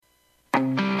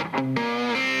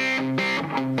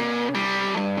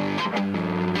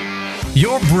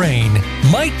Your brain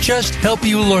might just help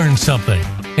you learn something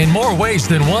in more ways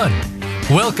than one.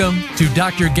 Welcome to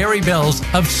Dr. Gary Bell's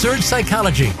Absurd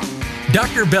Psychology.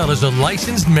 Dr. Bell is a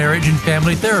licensed marriage and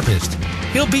family therapist.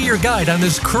 He'll be your guide on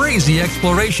this crazy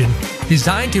exploration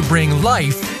designed to bring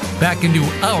life back into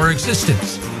our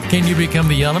existence. Can you become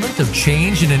the element of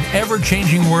change in an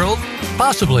ever-changing world?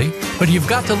 Possibly, but you've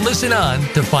got to listen on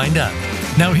to find out.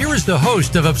 Now here is the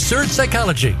host of Absurd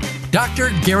Psychology,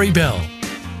 Dr. Gary Bell.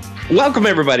 Welcome,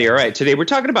 everybody. All right, today we're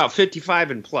talking about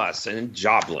 55 and plus and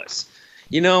jobless.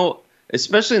 You know,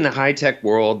 especially in the high-tech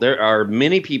world, there are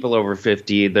many people over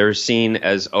 50 that are seen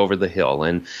as over the hill.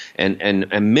 And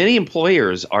many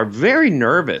employers are very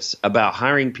nervous about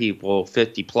hiring people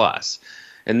 50 plus.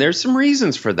 And there's some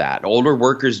reasons for that. Older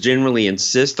workers generally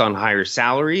insist on higher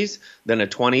salaries than a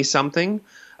 20-something.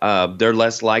 They're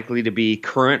less likely to be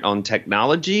current on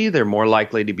technology. They're more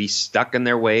likely to be stuck in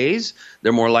their ways.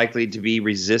 They're more likely to be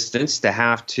resistant to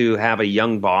have a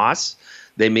young boss.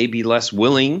 They may be less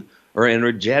willing or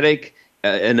energetic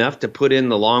enough to put in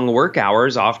the long work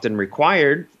hours often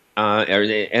required,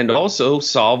 and also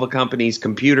solve a company's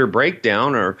computer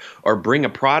breakdown or bring a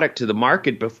product to the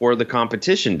market before the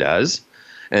competition does.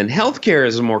 And healthcare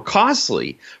is more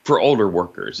costly for older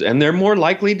workers, and they're more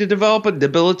likely to develop a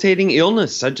debilitating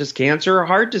illness such as cancer or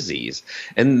heart disease.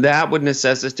 And that would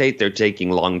necessitate they're taking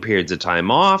long periods of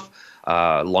time off,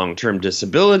 long-term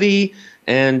disability,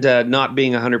 and not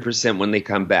being 100% when they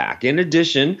come back. In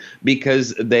addition,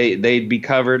 because they'd be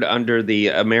covered under the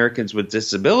Americans with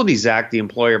Disabilities Act, the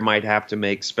employer might have to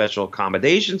make special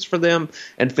accommodations for them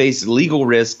and face legal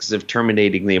risks of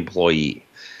terminating the employee.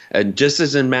 And just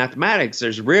as in mathematics,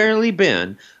 there's rarely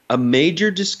been a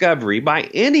major discovery by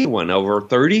anyone over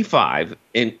 35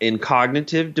 in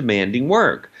cognitive demanding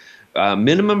work.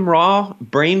 Minimum raw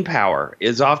brain power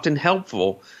is often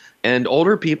helpful, and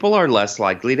older people are less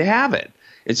likely to have it.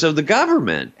 And so the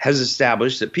government has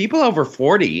established that people over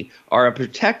 40 are a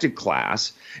protected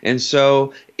class. And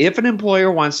so if an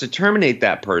employer wants to terminate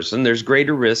that person, there's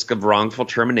greater risk of wrongful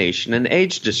termination and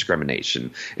age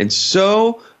discrimination. And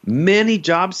so many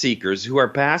job seekers who are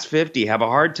past 50 have a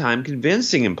hard time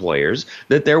convincing employers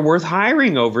that they're worth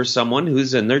hiring over someone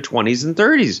who's in their 20s and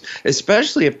 30s,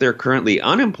 especially if they're currently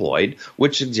unemployed,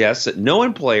 which suggests that no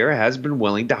employer has been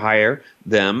willing to hire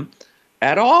them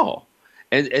at all.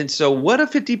 And so what a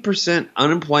 50%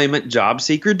 unemployment job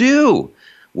seeker do?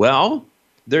 Well,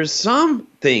 there's some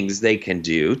things they can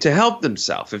do to help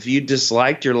themselves. If you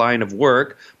disliked your line of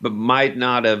work but might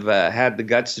not have had the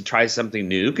guts to try something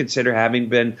new, consider having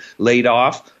been laid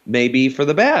off maybe for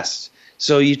the best.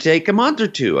 So you take a month or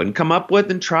two and come up with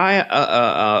and try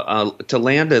to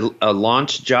land a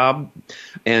launch job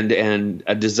and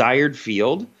a desired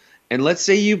field. And let's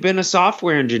say you've been a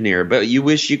software engineer, but you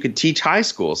wish you could teach high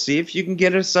school. See if you can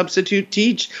get a substitute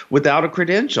teach without a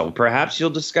credential. Perhaps you'll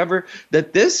discover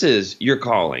that this is your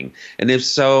calling. And if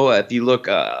so, if you look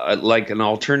like an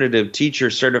alternative teacher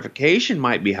certification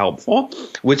might be helpful,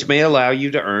 which may allow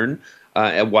you to earn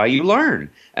while you learn,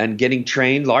 and getting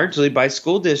trained largely by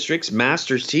school districts,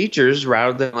 master's teachers,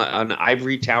 rather than an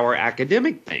ivory tower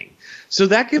academic thing. So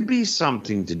that could be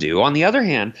something to do. On the other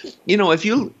hand, you know, if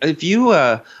you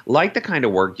like the kind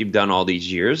of work you've done all these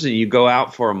years and you go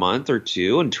out for a month or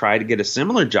two and try to get a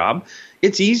similar job,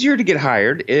 it's easier to get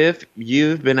hired if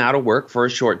you've been out of work for a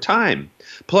short time.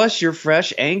 Plus, your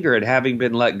fresh anger at having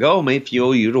been let go may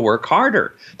fuel you to work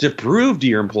harder to prove to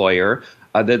your employer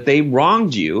that they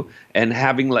wronged you and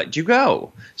having let you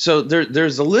go. So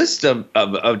there's a list of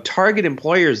target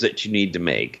employers that you need to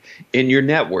make in your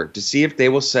network to see if they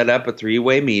will set up a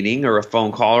three-way meeting or a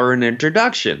phone call or an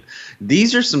introduction.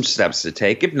 These are some steps to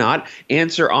take. If not,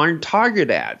 answer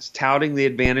on-target ads touting the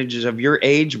advantages of your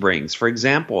age brings. For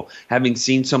example, having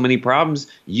seen so many problems,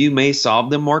 you may solve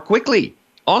them more quickly.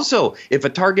 Also, if a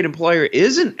target employer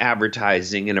isn't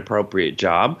advertising an appropriate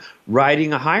job,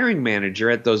 writing a hiring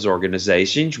manager at those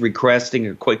organizations, requesting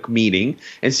a quick meeting,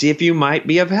 and see if you might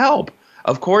be of help.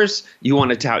 Of course, you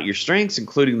want to tout your strengths,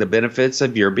 including the benefits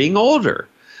of your being older.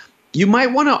 You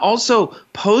might want to also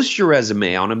post your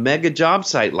resume on a mega job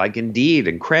site like Indeed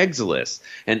and Craigslist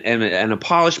and a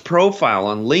polished profile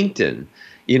on LinkedIn.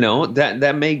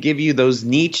 That may give you those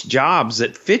niche jobs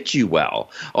that fit you well.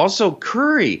 Also,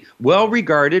 curry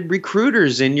well-regarded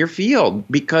recruiters in your field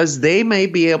because they may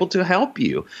be able to help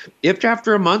you. If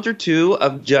after a month or two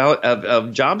of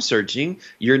job searching,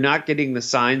 you're not getting the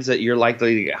signs that you're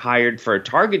likely to get hired for a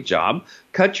target job,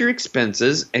 cut your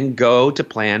expenses and go to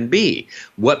Plan B.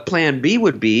 What Plan B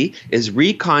would be is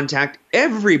recontact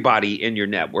everybody in your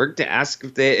network to ask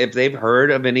if they've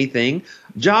heard of anything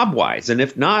job-wise, and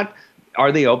if not, are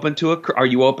you open to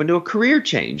a career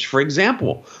change? For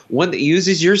example, one that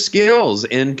uses your skills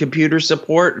in computer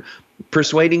support,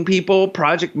 persuading people,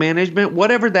 project management,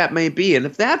 whatever that may be. And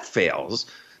if that fails,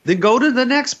 then go to the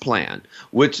next plan,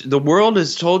 which the world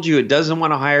has told you it doesn't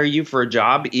want to hire you for a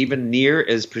job even near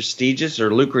as prestigious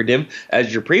or lucrative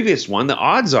as your previous one. The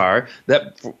odds are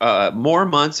that more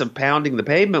months of pounding the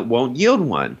pavement won't yield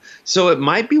one. So it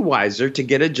might be wiser to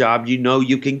get a job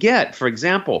you can get. For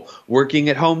example, working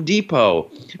at Home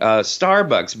Depot,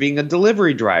 Starbucks, being a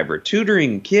delivery driver,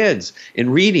 tutoring kids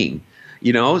in reading.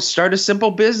 Start a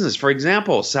simple business. For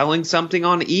example, selling something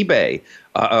on eBay.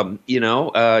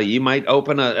 You might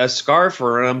open a scarf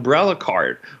or an umbrella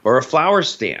cart or a flower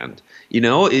stand.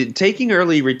 Taking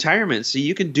early retirement so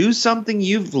you can do something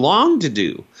you've longed to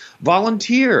do.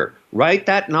 Volunteer, write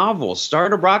that novel,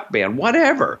 start a rock band,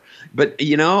 whatever. But,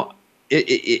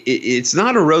 it's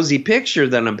not a rosy picture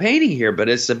that I'm painting here, but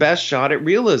it's the best shot at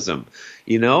realism.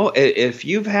 If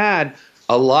you've had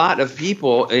a lot of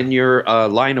people in your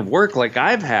line of work like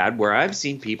I've had, where I've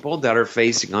seen people that are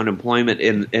facing unemployment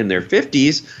in their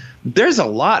 50s, there's a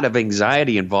lot of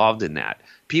anxiety involved in that.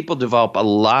 People develop a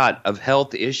lot of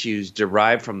health issues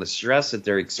derived from the stress that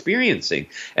they're experiencing,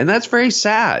 and that's very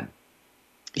sad.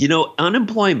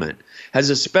 Unemployment has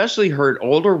especially hurt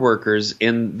older workers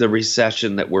in the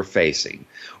recession that we're facing.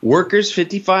 Workers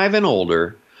 55 and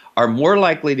older are more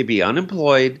likely to be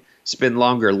unemployed, spend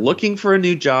longer looking for a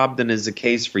new job than is the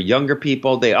case for younger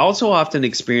people. They also often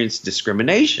experience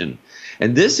discrimination,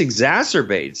 and this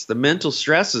exacerbates the mental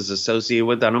stresses associated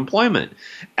with unemployment,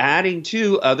 adding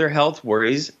to other health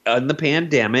worries in the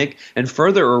pandemic and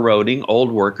further eroding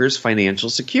old workers' financial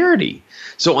security.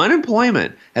 So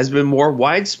unemployment has been more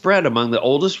widespread among the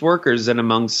oldest workers than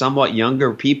among somewhat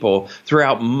younger people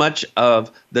throughout much of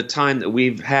the time that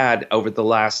we've had over the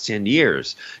last 10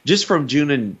 years. Just from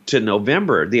June to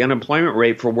November, the unemployment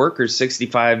rate for workers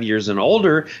 65 years and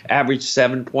older averaged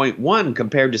 7.1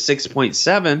 compared to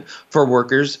 6.7 for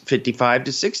workers 55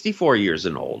 to 64 years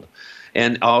and old.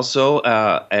 And also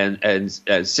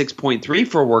 6.3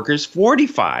 for workers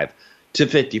 45 to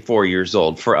 54 years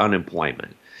old for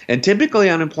unemployment. And typically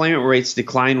unemployment rates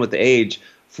decline with age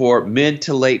for mid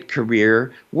to late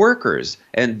career workers.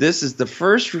 And this is the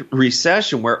first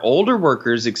recession where older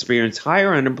workers experience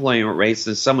higher unemployment rates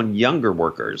than some younger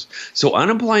workers. So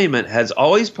unemployment has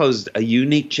always posed a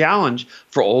unique challenge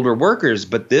for older workers,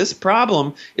 but this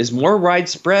problem is more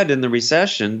widespread in the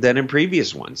recession than in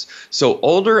previous ones. So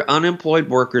older unemployed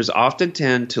workers often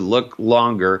tend to look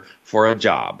longer for a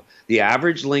job. The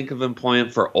average length of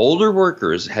employment for older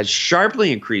workers has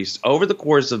sharply increased over the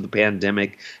course of the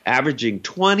pandemic, averaging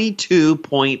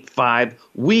 22.5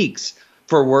 weeks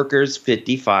for workers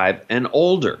 55 and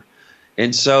older.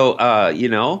 And so,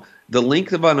 the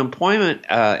length of unemployment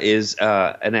is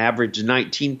an average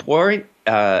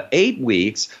 19.8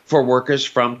 weeks for workers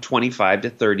from 25 to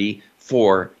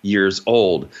 34 years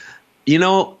old.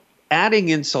 Adding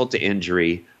insult to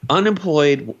injury,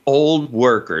 unemployed old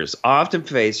workers often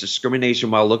face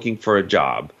discrimination while looking for a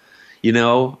job.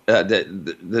 The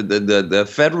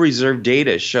Federal Reserve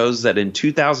data shows that in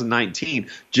 2019,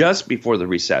 just before the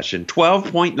recession,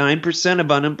 12.9% of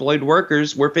unemployed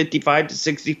workers were 55 to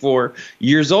 64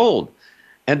 years old,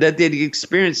 and that they'd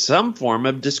experienced some form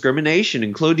of discrimination,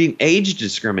 including age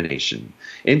discrimination.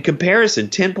 In comparison,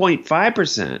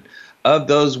 10.5% of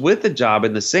those with a job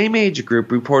in the same age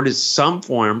group reported some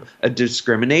form of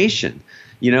discrimination.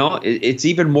 It's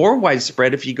even more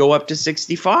widespread if you go up to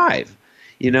 65.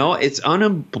 It's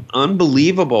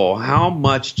unbelievable how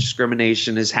much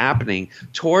discrimination is happening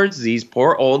towards these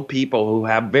poor old people who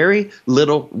have very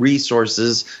little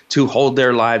resources to hold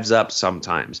their lives up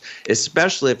sometimes,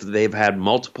 especially if they've had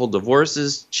multiple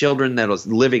divorces, children that are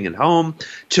living at home,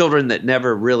 children that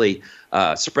never really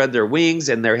spread their wings,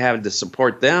 and they're having to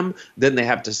support them. Then they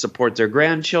have to support their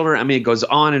grandchildren. I mean, it goes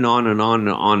on and on and on and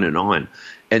on and on.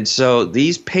 And so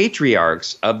these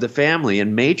patriarchs of the family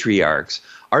and matriarchs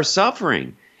are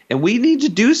suffering. And we need to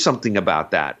do something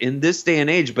about that in this day and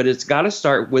age, but it's got to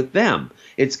start with them.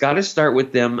 It's got to start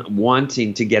with them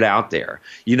wanting to get out there.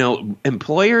 You know,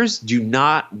 employers do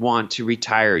not want to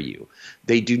retire you.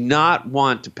 They do not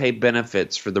want to pay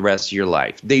benefits for the rest of your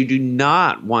life. They do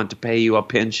not want to pay you a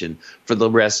pension for the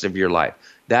rest of your life.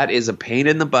 That is a pain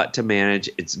in the butt to manage.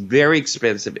 It's very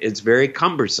expensive. It's very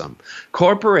cumbersome.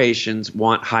 Corporations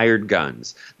want hired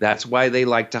guns. That's why they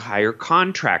like to hire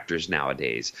contractors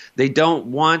nowadays. They don't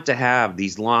want to have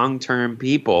these long-term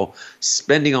people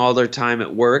spending all their time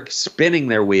at work, spinning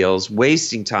their wheels,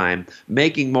 wasting time,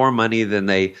 making more money than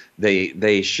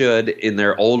they should in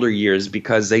their older years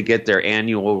because they get their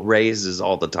annual raises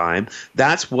all the time.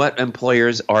 That's what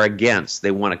employers are against.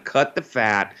 They want to cut the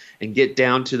fat and get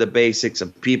down to the basics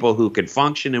of people who can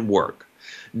function and work.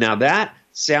 Now that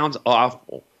sounds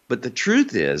awful, but the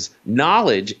truth is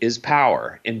knowledge is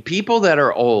power. And people that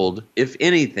are old, if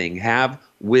anything, have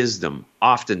wisdom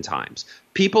oftentimes.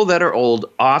 People that are old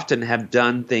often have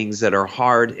done things that are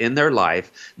hard in their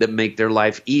life that make their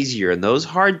life easier. And those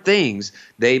hard things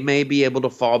they may be able to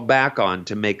fall back on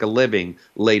to make a living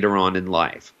later on in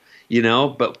life. You know,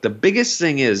 but the biggest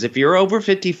thing is if you're over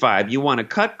 55, you want to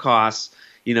cut costs.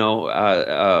 You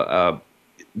know,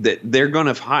 that they're going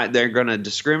to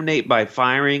discriminate by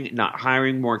firing, not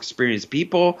hiring more experienced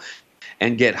people,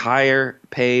 and get higher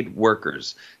paid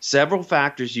workers. Several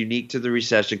factors unique to the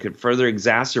recession could further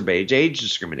exacerbate age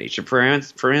discrimination. For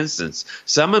instance,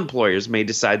 some employers may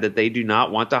decide that they do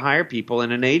not want to hire people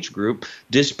in an age group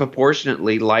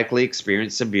disproportionately likely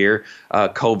experience severe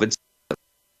COVID.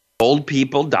 Old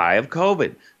people die of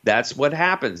COVID. That's what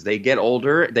happens. They get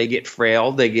older, they get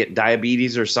frail, they get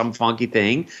diabetes or some funky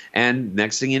thing, and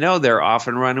next thing you know, they're off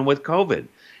and running with COVID.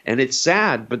 And it's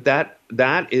sad, but that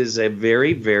is a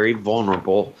very, very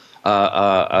vulnerable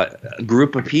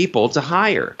group of people to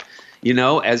hire. You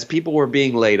know, as people were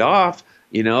being laid off,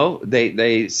 you know,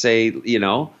 they say, you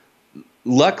know,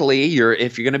 luckily,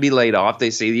 if you're going to be laid off,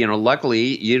 they say, you know,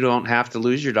 luckily you don't have to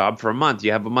lose your job for a month.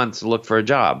 You have a month to look for a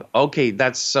job. Okay,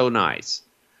 that's so nice.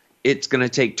 It's going to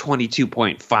take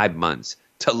 22.5 months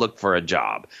to look for a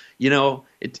job. You know,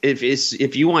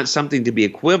 if you want something to be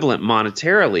equivalent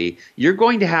monetarily, you're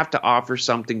going to have to offer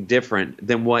something different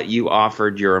than what you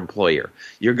offered your employer.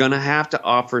 You're going to have to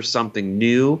offer something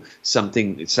new,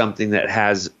 something that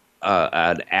has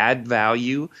an add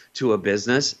value to a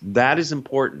business. That is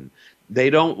important.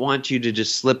 They don't want you to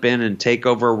just slip in and take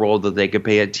over a role that they could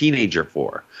pay a teenager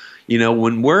for. You know,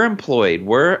 when we're employed,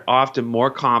 we're often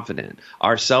more confident.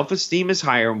 Our self-esteem is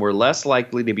higher, and we're less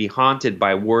likely to be haunted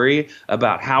by worry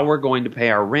about how we're going to pay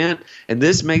our rent. And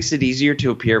this makes it easier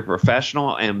to appear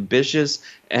professional, ambitious,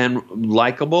 and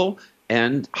likable,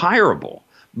 and hireable.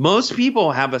 Most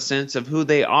people have a sense of who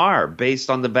they are based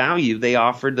on the value they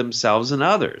offered themselves and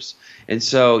others. And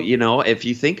so, you know, if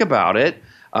you think about it,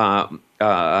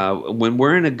 when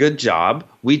we're in a good job,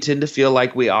 we tend to feel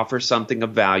like we offer something of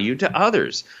value to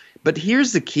others. But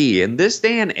here's the key. In this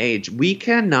day and age, we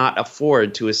cannot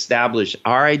afford to establish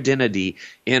our identity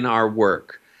in our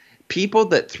work. People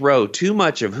that throw too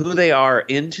much of who they are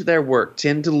into their work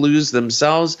tend to lose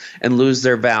themselves and lose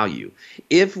their value.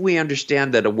 If we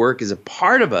understand that a work is a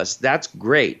part of us, that's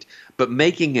great. But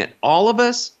making it all of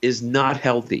us is not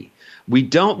healthy. We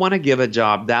don't want to give a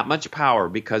job that much power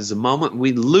because the moment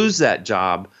we lose that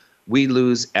job, we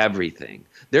lose everything.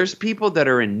 There's people that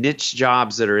are in niche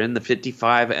jobs that are in the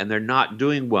 55 and they're not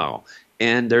doing well.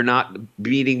 And they're not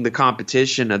beating the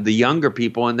competition of the younger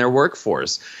people in their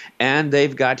workforce. And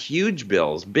they've got huge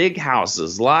bills, big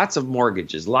houses, lots of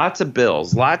mortgages, lots of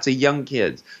bills, lots of young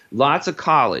kids, lots of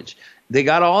college. They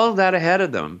got all of that ahead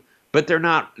of them, but they're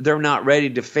not ready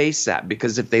to face that,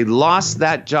 because if they lost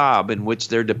that job in which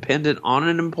they're dependent on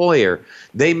an employer,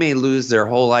 they may lose their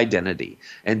whole identity.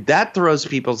 And that throws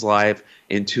people's life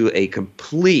into a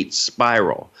complete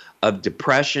spiral of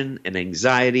depression and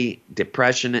anxiety.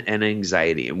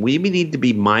 And we need to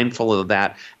be mindful of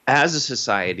that as a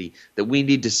society, that we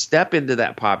need to step into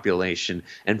that population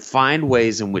and find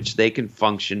ways in which they can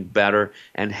function better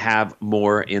and have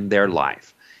more in their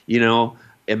life. You know,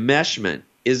 enmeshment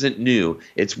isn't new.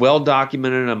 It's well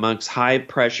documented amongst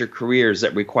high-pressure careers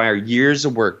that require years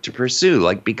of work to pursue,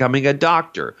 like becoming a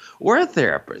doctor or a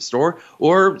therapist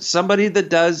or somebody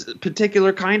that does a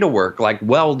particular kind of work like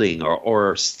welding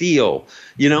or steel.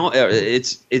 You know,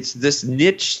 it's this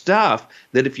niche stuff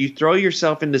that if you throw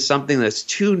yourself into something that's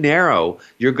too narrow,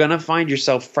 you're going to find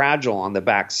yourself fragile on the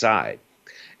backside.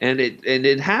 And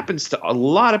it happens to a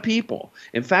lot of people.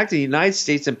 In fact, in the United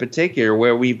States in particular,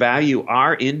 where we value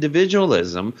our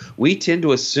individualism, we tend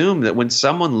to assume that when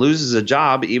someone loses a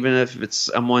job, even if it's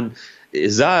someone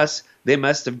is us, they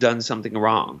must have done something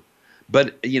wrong.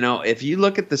 But, if you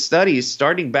look at the studies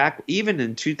starting back even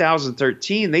in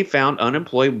 2013, they found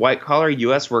unemployed white-collar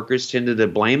U.S. workers tended to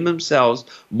blame themselves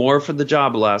more for the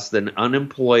job loss than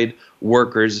unemployed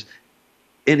workers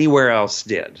anywhere else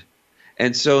did.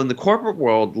 And so in the corporate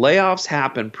world, layoffs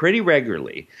happen pretty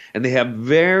regularly, and they have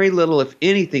very little, if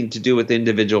anything, to do with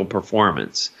individual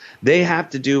performance. They have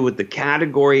to do with the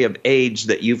category of age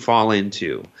that you fall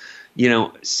into.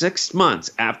 6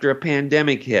 months after a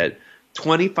pandemic hit,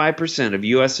 25% of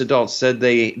U.S. adults said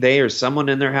they or someone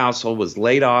in their household was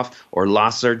laid off or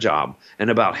lost their job. And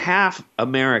about half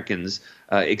Americans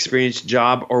experienced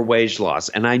job or wage loss.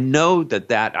 And I know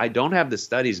that I don't have the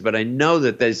studies, but I know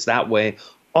that that's that way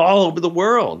all over the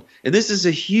world. And this is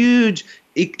a huge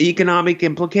economic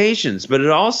implications, but it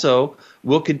also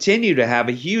will continue to have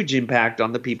a huge impact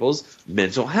on the people's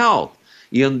mental health.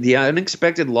 The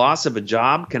unexpected loss of a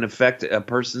job can affect a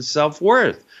person's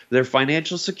self-worth, their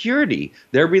financial security,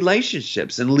 their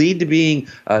relationships, and lead to being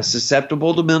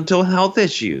susceptible to mental health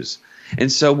issues. And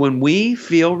so when we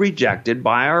feel rejected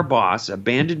by our boss,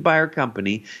 abandoned by our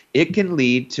company, it can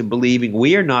lead to believing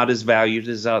we are not as valued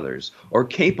as others or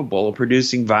capable of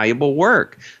producing valuable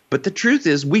work. But the truth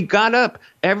is, we got up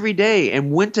every day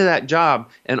and went to that job.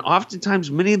 And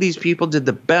oftentimes, many of these people did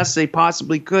the best they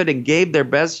possibly could and gave their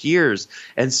best years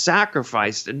and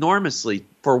sacrificed enormously.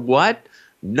 For what?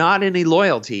 Not any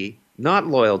loyalty, not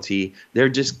loyalty. They're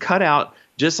just cut out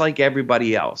just like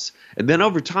everybody else. And then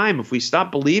over time, if we stop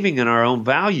believing in our own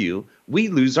value, we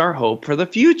lose our hope for the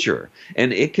future.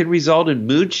 And it can result in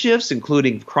mood shifts,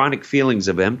 including chronic feelings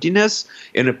of emptiness,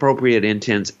 inappropriate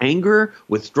intense anger,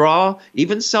 withdrawal,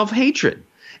 even self-hatred.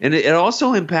 And it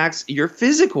also impacts your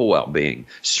physical well-being.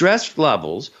 Stress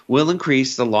levels will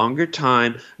increase the longer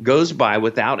time goes by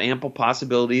without ample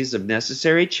possibilities of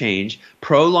necessary change.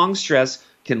 Prolonged stress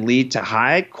can lead to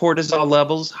high cortisol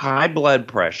levels, high blood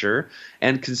pressure,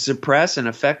 and can suppress and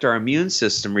affect our immune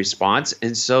system response,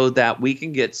 and so that we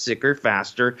can get sicker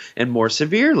faster and more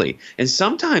severely. And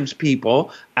sometimes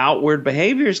outward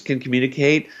behaviors can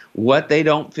communicate what they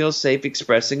don't feel safe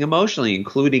expressing emotionally,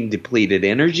 including depleted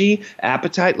energy,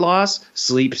 appetite loss,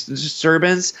 sleep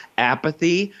disturbance,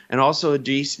 apathy, and also a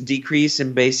decrease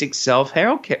in basic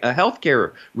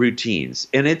healthcare routines.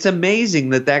 And it's amazing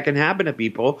that can happen to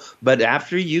people, but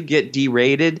after you get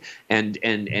derated and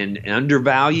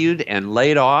undervalued and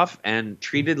laid off and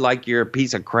treated like you're a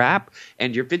piece of crap,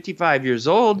 and you're 55 years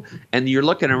old and you're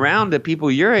looking around at people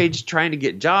your age trying to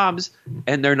get jobs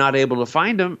and they're not able to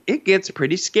find them, it gets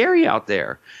pretty scary out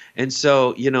there. And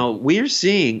so, we're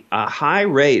seeing a high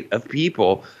rate of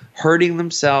people hurting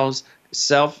themselves,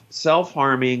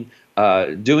 self-harming,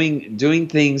 doing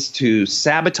things to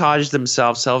sabotage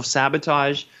themselves,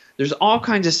 self-sabotage. There's all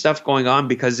kinds of stuff going on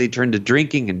because they turn to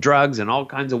drinking and drugs and all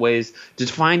kinds of ways to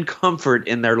find comfort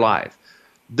in their life.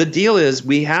 The deal is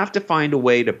we have to find a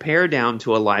way to pare down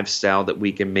to a lifestyle that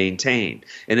we can maintain.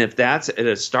 And if that's at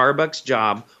a Starbucks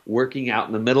job working out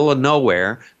in the middle of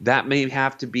nowhere, that may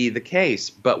have to be the case.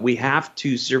 But we have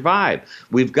to survive.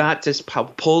 We've got to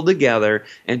pull together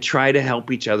and try to help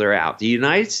each other out. The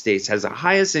United States has the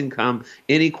highest income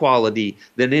inequality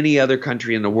than any other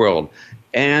country in the world.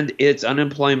 And its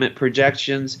unemployment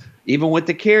projections, even with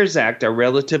the CARES Act, are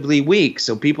relatively weak.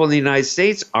 So people in the United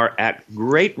States are at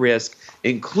great risk,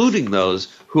 including those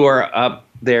who are up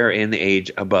there in the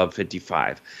age above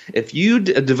 55. If you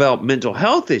develop mental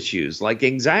health issues like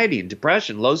anxiety and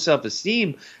depression, low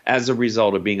self-esteem as a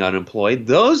result of being unemployed,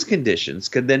 those conditions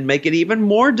could then make it even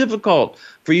more difficult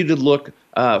for you to look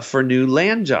for new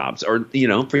land jobs or,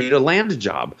 for you to land a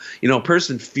job. A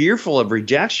person fearful of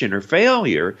rejection or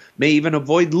failure may even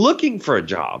avoid looking for a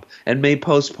job and may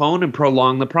postpone and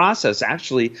prolong the process,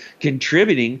 actually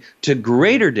contributing to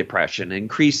greater depression,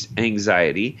 increased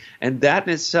anxiety, and that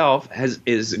in itself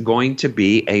is going to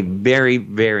be a very,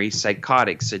 very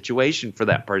psychotic situation for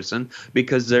that person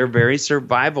because their very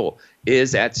survival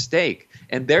is at stake.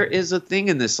 And there is a thing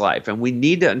in this life, and we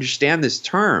need to understand this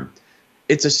term.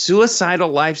 It's a suicidal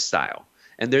lifestyle,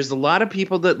 and there's a lot of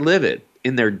people that live it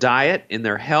in their diet, in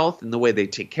their health, in the way they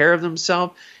take care of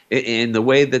themselves, in the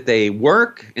way that they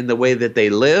work, in the way that they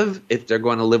live. If they're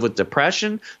going to live with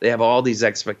depression, they have all these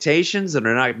expectations that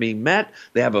are not being met.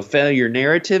 They have a failure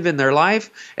narrative in their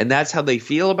life, and that's how they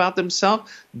feel about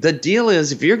themselves. The deal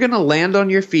is, if you're going to land on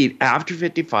your feet after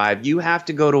 55, you have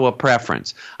to go to a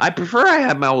preference. I prefer I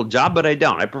had my old job, but I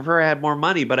don't. I prefer I had more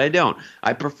money, but I don't.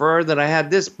 I prefer that I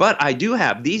had this, but I do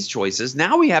have these choices.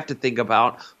 Now we have to think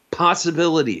about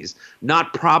possibilities,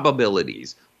 not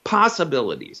probabilities.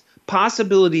 Possibilities.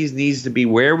 Possibilities needs to be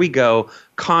where we go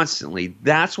constantly.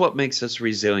 That's what makes us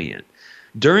resilient.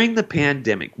 During the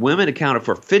pandemic, women accounted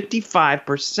for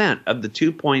 55% of the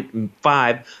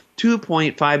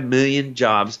 2.5 million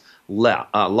jobs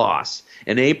lost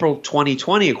in April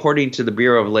 2020, according to the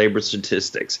Bureau of Labor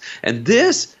Statistics. And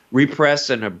this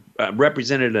represented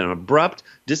an abrupt,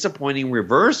 disappointing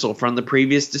reversal from the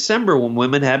previous December, when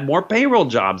women had more payroll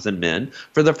jobs than men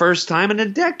for the first time in a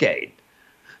decade.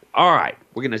 All right,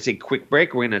 we're going to take a quick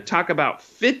break. We're going to talk about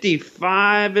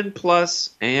 55 and plus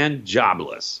and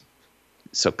jobless.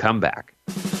 So come back.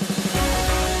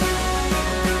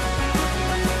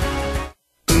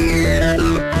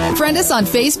 Friend us on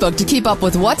Facebook to keep up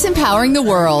with what's empowering the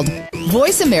world.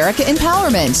 Voice America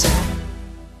Empowerment.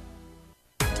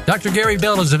 Dr. Gary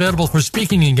Bell is available for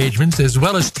speaking engagements as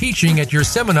well as teaching at your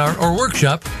seminar or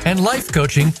workshop and life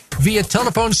coaching via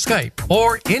telephone, Skype,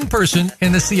 or in person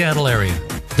in the Seattle area.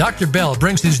 Dr. Bell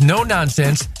brings his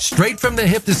no-nonsense,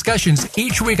 straight-from-the-hip discussions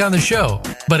each week on the show,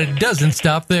 but it doesn't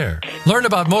stop there. Learn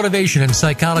about motivation and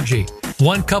psychology,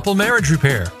 one-couple marriage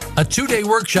repair, a 2-day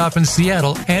workshop in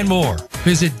Seattle, and more.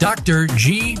 Visit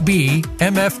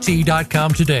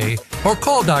drgbmft.com today or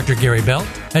call Dr. Gary Bell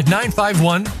at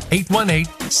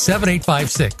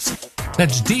 951-818-7856.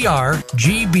 That's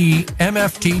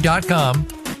drgbmft.com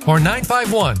or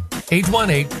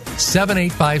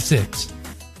 951-818-7856.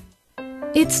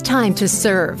 It's time to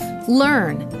serve,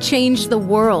 learn, change the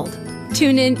world.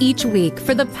 Tune in each week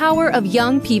for the power of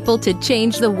young people to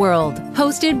change the world,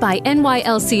 hosted by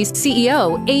NYLC's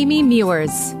CEO, Amy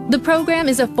Mewers. The program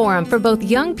is a forum for both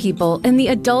young people and the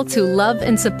adults who love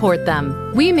and support them.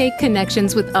 We make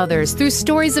connections with others through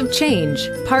stories of change,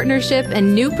 partnership,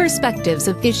 and new perspectives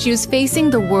of issues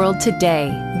facing the world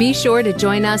today. Be sure to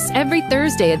join us every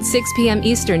Thursday at 6 p.m.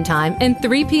 Eastern Time and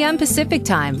 3 p.m. Pacific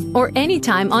Time, or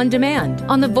anytime on demand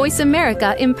on the Voice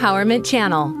America Empowerment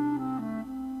Channel.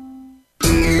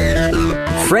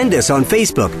 Friend us on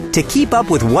Facebook to keep up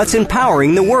with what's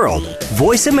empowering the world.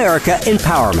 Voice America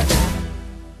Empowerment.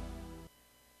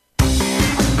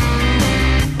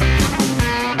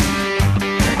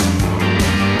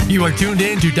 You are tuned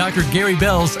in to Dr. Gary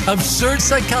Bell's Absurd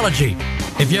Psychology.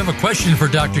 If you have a question for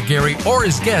Dr. Gary or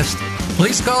his guest,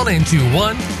 please call in to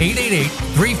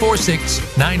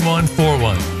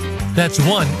 1-888-346-9141. That's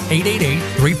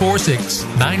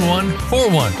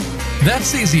 1-888-346-9141.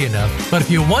 That's easy enough, but if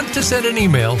you want to send an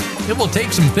email, it will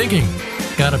take some thinking.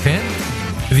 Got a pen?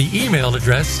 The email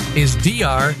address is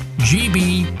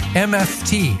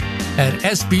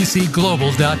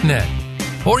drgbmft@sbcglobal.net.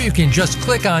 Or you can just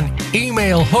click on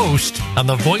Email Host on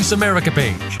the Voice America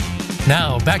page.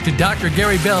 Now, back to Dr.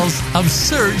 Gary Bell's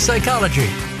Absurd Psychology.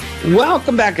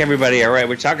 Welcome back, everybody. All right,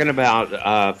 we're talking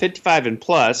about 55 and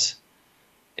plus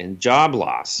and job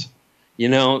loss. You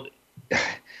know,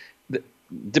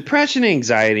 depression and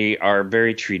anxiety are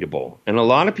very treatable, and a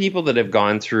lot of people that have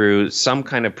gone through some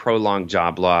kind of prolonged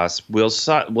job loss will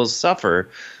suffer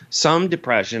some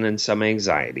depression and some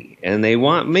anxiety, and they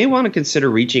may want to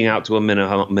consider reaching out to a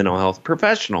mental health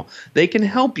professional. They can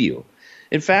help you.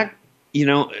 In fact, you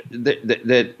know,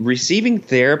 that receiving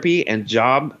therapy and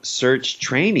job search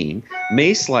training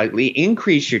may slightly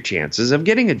increase your chances of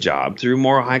getting a job through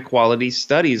more high-quality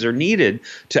studies are needed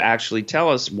to actually tell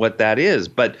us what that is.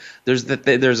 But there's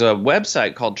a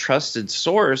website called Trusted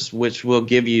Source, which will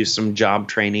give you some job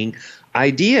training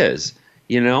ideas.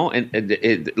 You know,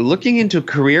 and looking into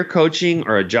career coaching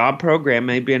or a job program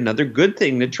may be another good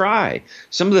thing to try.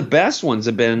 Some of the best ones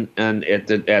have been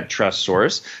at Trust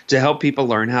Source to help people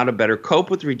learn how to better cope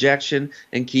with rejection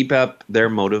and keep up their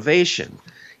motivation.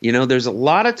 You know, there's a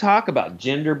lot of talk about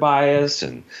gender bias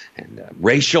and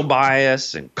racial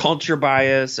bias and culture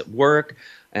bias at work,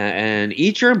 and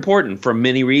each are important for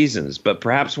many reasons. But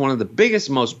perhaps one of the biggest,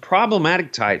 most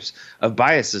problematic types of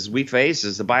biases we face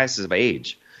is the biases of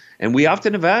age. And we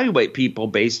often evaluate people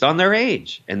based on their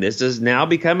age, and this is now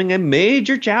becoming a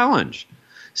major challenge.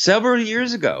 Several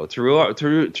years ago, through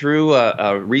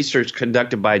research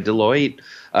conducted by Deloitte,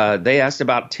 they asked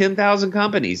about 10,000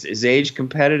 companies, is age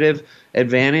competitive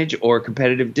advantage or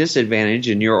competitive disadvantage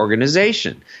in your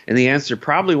organization? And the answer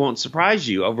probably won't surprise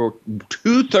you. Over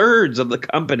 2/3 of the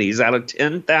companies out of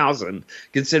 10,000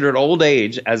 considered old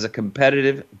age as a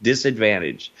competitive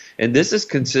disadvantage. And this is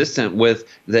consistent with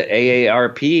the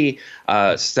AARP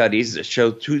studies that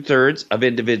show 2/3 of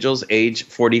individuals aged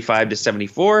 45 to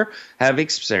 74 have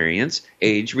experienced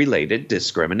age-related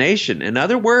discrimination. In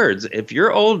other words, if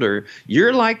you're older,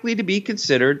 you're likely to be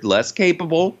considered less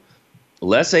capable,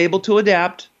 less able to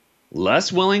adapt,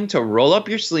 less willing to roll up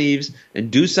your sleeves and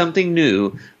do something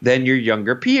new than your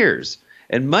younger peers.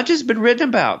 And much has been written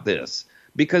about this.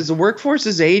 because the workforce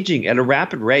is aging at a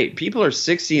rapid rate. People are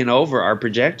 60 and over are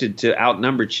projected to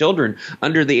outnumber children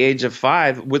under the age of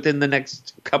 5 within the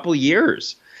next couple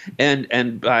years.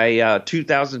 And by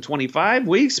 2025,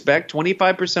 we expect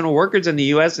 25% of workers in the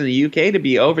U.S. and the U.K. to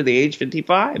be over the age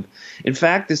 55. In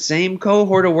fact, the same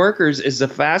cohort of workers is the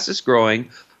fastest growing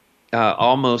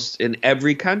almost in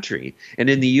every country. And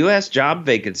in the U.S., job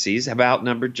vacancies have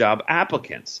outnumbered job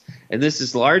applicants. And this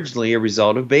is largely a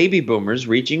result of baby boomers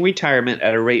reaching retirement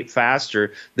at a rate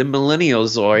faster than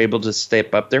millennials are able to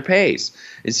step up their pace.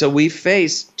 And so we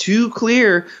face two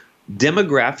clear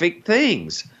demographic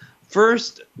things.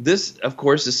 First, this, of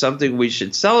course, is something we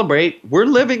should celebrate. We're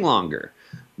living longer.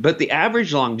 But the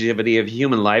average longevity of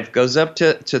human life goes up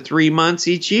to 3 months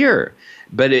each year.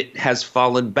 But it has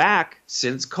fallen back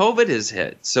since COVID has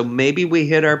hit. So maybe we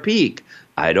hit our peak.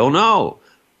 I don't know.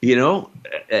 You know,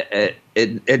 at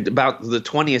about the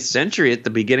 20th century, at the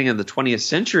beginning of the 20th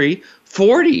century,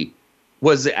 40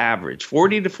 was the average,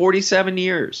 40 to 47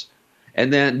 years.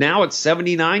 And then now it's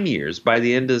 79 years. By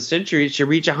the end of the century, it should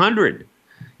reach 100.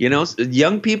 You know,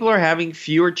 young people are having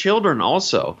fewer children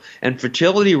also, and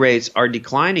fertility rates are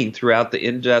declining throughout the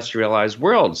industrialized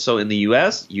world. So in the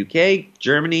U.S., UK,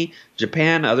 Germany,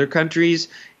 Japan, other countries,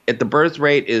 the birth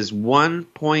rate is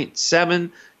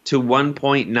 1.7 to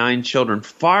 1.9 children,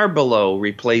 far below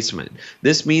replacement.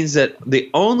 This means that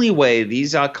the only way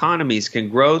these economies can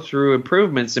grow through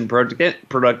improvements in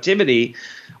productivity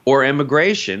or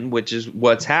immigration, which is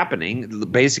what's happening.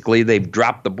 Basically, they've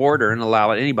dropped the border and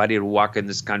allowed anybody to walk in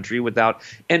this country without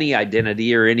any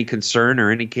identity or any concern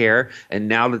or any care. And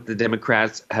now that the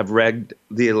Democrats have rigged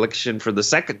the election for the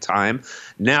second time,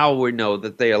 now we know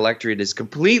that the electorate has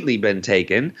completely been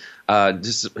taken.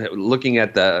 Just looking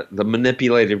at the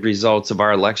manipulated results of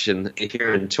our election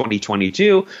here in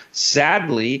 2022,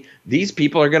 sadly, these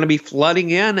people are going to be flooding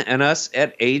in, and us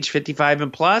at age 55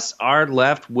 and plus are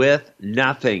left with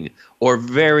nothing or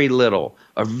very little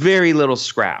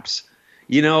scraps.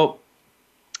 You know,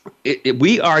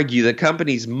 we argue that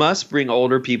companies must bring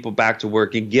older people back to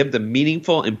work and give them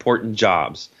meaningful, important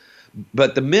jobs.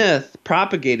 But the myth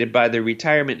propagated by the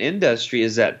retirement industry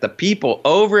is that the people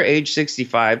over age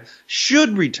 65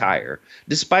 should retire,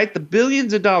 despite the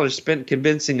billions of dollars spent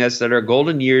convincing us that our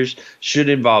golden years should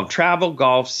involve travel,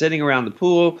 golf, sitting around the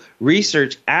pool.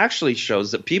 Research actually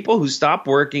shows that people who stop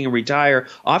working and retire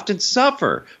often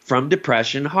suffer from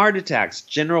depression, heart attacks,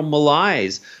 general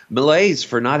malaise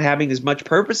for not having as much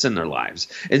purpose in their lives.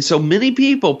 And so many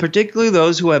people, particularly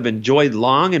those who have enjoyed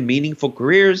long and meaningful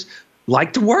careers,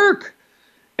 like to work.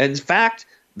 In fact,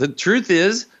 the truth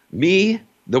is, me,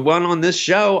 the one on this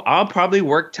show, I'll probably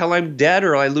work till I'm dead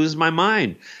or I lose my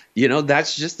mind. You know,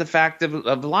 that's just the fact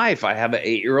of life. I have an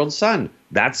 8-year-old son.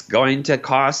 That's going to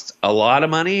cost a lot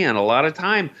of money and a lot of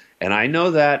time. And I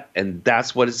know that, and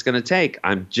that's what it's going to take.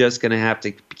 I'm just going to have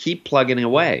to keep plugging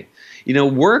away. You know,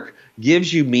 work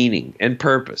gives you meaning and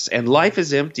purpose, and life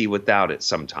is empty without it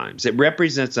sometimes. It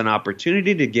represents an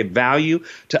opportunity to give value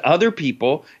to other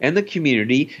people and the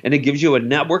community, and it gives you a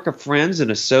network of friends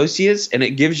and associates, and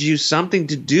it gives you something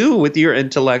to do with your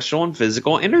intellectual and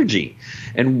physical energy.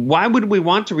 And why would we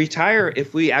want to retire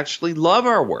if we actually love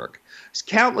our work?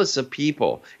 Countless of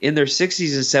people in their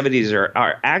 60s and 70s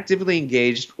are actively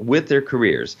engaged with their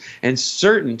careers and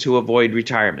certain to avoid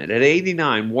retirement. At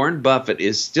 89, Warren Buffett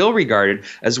is still regarded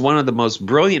as one of the most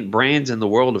brilliant brains in the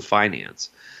world of finance.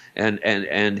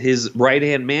 And his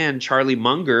right-hand man, Charlie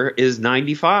Munger, is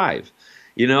 95.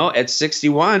 You know, at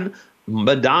 61,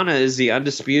 Madonna is the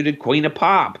undisputed queen of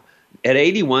pop. At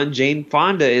 81, Jane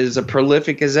Fonda is as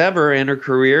prolific as ever in her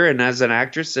career and as an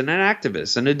actress and an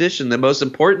activist. In addition, the most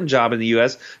important job in the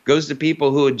U.S. goes to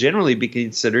people who would generally be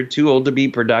considered too old to be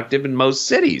productive in most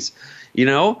cities. You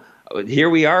know, here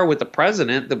we are with the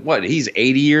president that, he's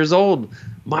 80 years old.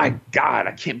 My God,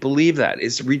 I can't believe that.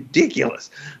 It's ridiculous.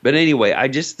 But anyway, I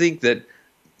just think that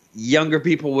younger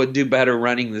people would do better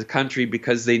running the country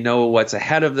because they know what's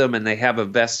ahead of them and they have a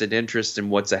vested interest in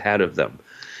what's ahead of them.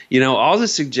 You know, all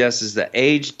this suggests is that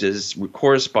age does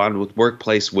correspond with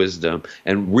workplace wisdom,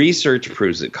 and research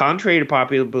proves it. Contrary to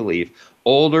popular belief,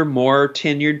 older, more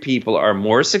tenured people are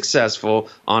more successful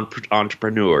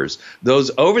entrepreneurs.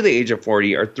 Those over the age of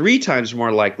 40 are 3 times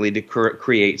more likely to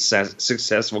create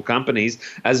successful companies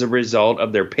as a result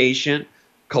of their patient,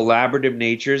 collaborative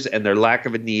natures and their lack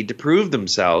of a need to prove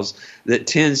themselves that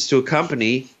tends to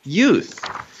accompany youth.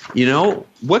 You know,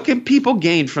 what can people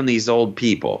gain from these old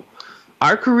people?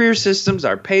 Our career systems,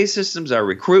 our pay systems, our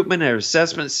recruitment and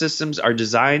assessment systems are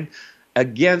designed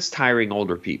against hiring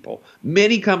older people.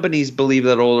 Many companies believe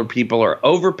that older people are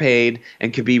overpaid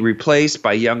and can be replaced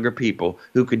by younger people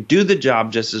who can do the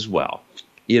job just as well.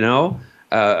 You know,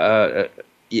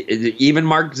 Even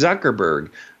Mark Zuckerberg,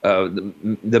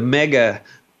 the mega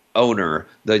owner,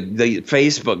 the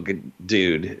Facebook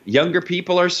dude, younger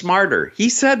people are smarter. He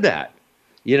said that.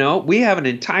 We have an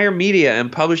entire media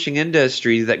and publishing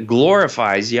industry that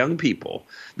glorifies young people.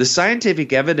 The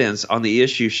scientific evidence on the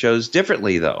issue shows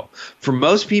differently, though. For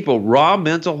most people, raw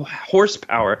mental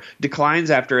horsepower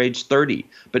declines after age 30,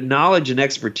 but knowledge and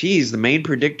expertise, the main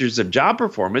predictors of job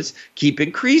performance, keep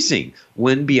increasing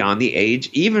even beyond the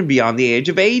age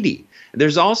of 80.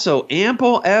 There's also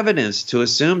ample evidence to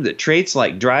assume that traits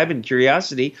like drive and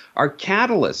curiosity are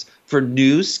catalysts for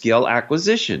new skill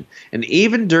acquisition, and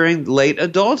even during late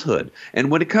adulthood.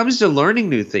 And when it comes to learning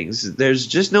new things, there's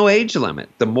just no age limit.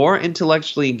 The more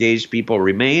intellectually engaged people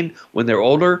remain when they're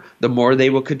older, the more they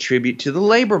will contribute to the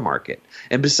labor market.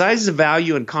 And besides the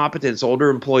value and competence older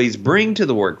employees bring to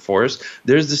the workforce,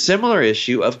 there's the similar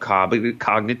issue of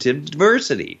cognitive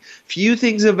diversity. Few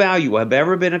things of value have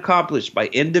ever been accomplished by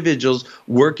individuals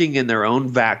working in their own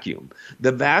vacuum.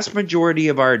 The vast majority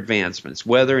of our advancements,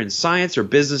 whether in science or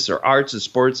business or arts and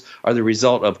sports, are the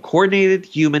result of coordinated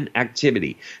human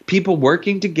activity, people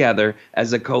working together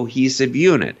as a cohesive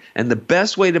unit. And the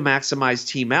best way to maximize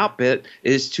team output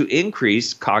is to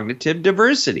increase cognitive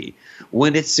diversity.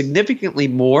 When it's significantly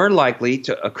more likely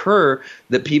to occur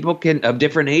that people of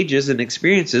different ages and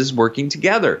experiences working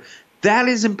together. That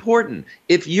is important.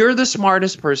 If you're the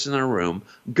smartest person in a room,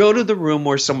 go to the room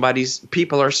where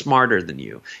people are smarter than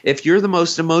you. If you're the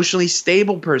most emotionally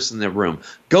stable person in the room,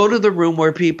 go to the room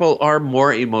where people are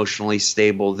more emotionally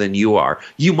stable than you are.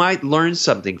 You might learn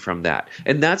something from that.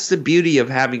 And that's the beauty of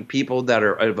having people that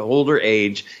are of older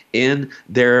age in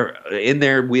their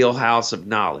wheelhouse of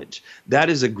knowledge. That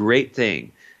is a great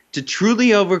thing. To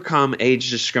truly overcome age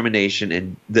discrimination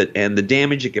and the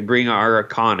damage it can bring our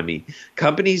economy,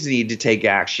 companies need to take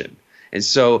action. And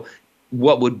so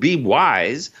what would be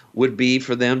wise would be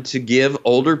for them to give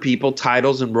older people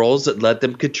titles and roles that let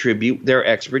them contribute their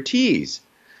expertise.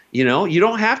 You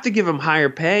don't have to give them higher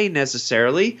pay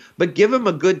necessarily, but give them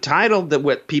a good title that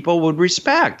what people would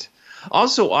respect.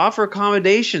 Also offer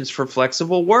accommodations for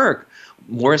flexible work,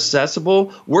 more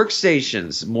accessible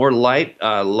workstations, more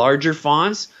larger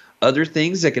fonts, other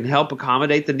things that can help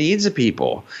accommodate the needs of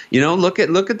people. Look at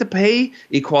the pay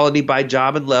equality by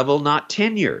job and level, not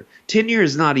tenure. Tenure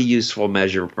is not a useful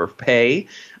measure for pay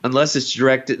unless it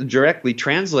directly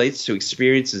translates to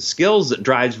experience and skills that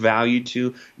drives value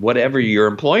to whatever your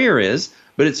employer is.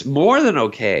 But it's more than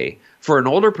okay for an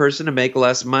older person to make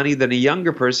less money than a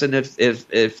younger person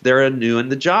if they're new in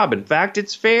the job. In fact,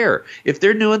 it's fair. If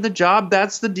they're new in the job,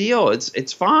 that's the deal.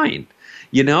 It's fine.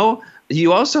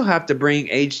 You also have to bring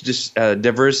age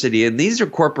diversity, and these are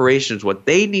corporations, what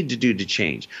they need to do to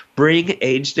change. Bring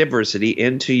age diversity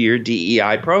into your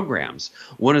DEI programs.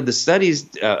 One of the studies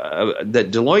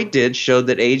that Deloitte did showed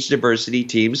that age diversity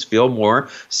teams feel more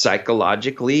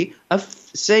psychologically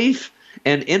safe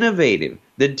and innovative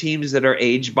than teams that are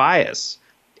age biased.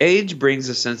 Age brings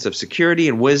a sense of security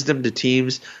and wisdom to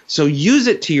teams, so use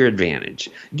it to your advantage.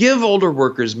 Give older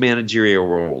workers managerial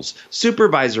roles,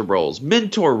 supervisor roles,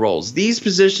 mentor roles. These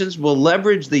positions will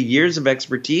leverage the years of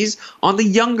expertise on the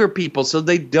younger people so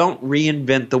they don't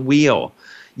reinvent the wheel.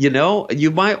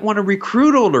 You might want to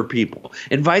recruit older people,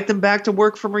 invite them back to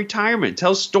work from retirement,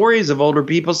 tell stories of older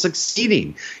people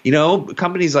succeeding.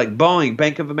 Companies like Boeing,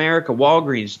 Bank of America,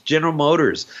 Walgreens, General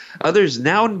Motors, others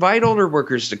now invite older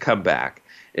workers to come back.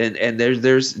 And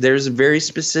there's very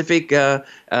specific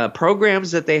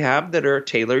programs that they have that are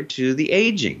tailored to the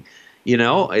aging.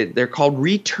 They're called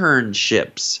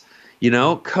returnships.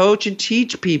 Coach and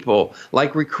teach people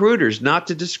like recruiters not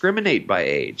to discriminate by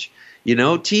age.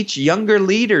 Teach younger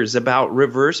leaders about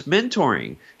reverse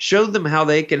mentoring. Show them how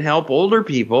they can help older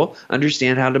people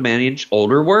understand how to manage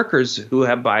older workers who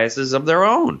have biases of their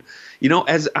own.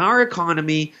 As our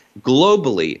economy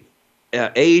globally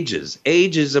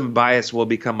ageism bias will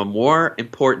become a more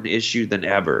important issue than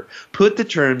ever. Put the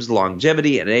terms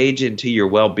longevity and age into your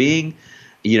well-being,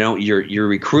 your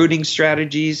recruiting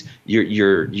strategies,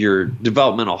 your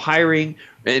developmental hiring.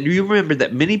 And you remember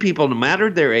that many people, no matter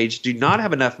their age, do not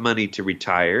have enough money to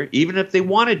retire, even if they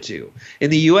wanted to.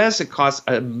 In the U.S., it costs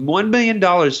 $1 million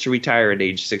to retire at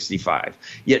age 65.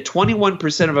 Yet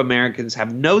 21% of Americans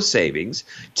have no savings,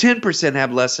 10%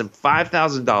 have less than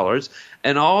 $5,000,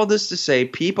 and all this to say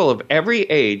people of every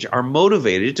age are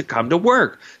motivated to come to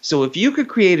work. So if you could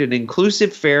create an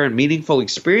inclusive, fair, and meaningful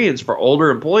experience for older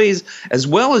employees as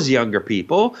well as younger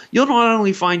people, you'll not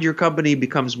only find your company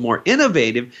becomes more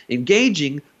innovative,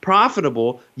 engaging,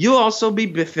 profitable, you'll also be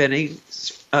benefiting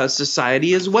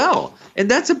society as well. And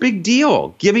that's a big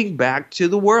deal, giving back to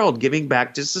the world, giving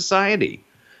back to society.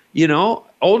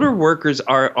 Older workers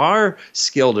are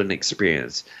skilled and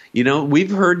experienced.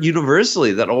 We've heard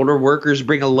universally that older workers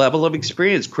bring a level of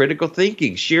experience, critical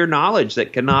thinking, sheer knowledge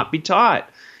that cannot be taught.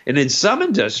 And in some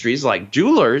industries like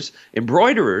jewelers,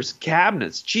 embroiderers,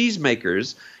 cabinets,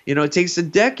 cheesemakers, it takes a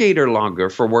decade or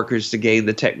longer for workers to gain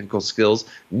the technical skills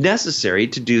necessary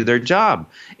to do their job.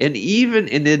 And even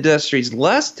in industries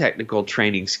less technical,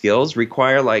 training skills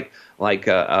require like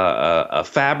a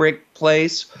fabric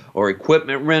place or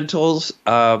equipment rentals.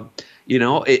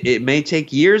 It may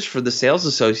take years for the sales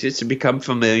associates to become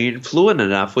familiar and fluent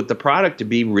enough with the product to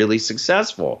be really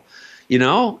successful.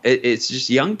 It's just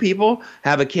young people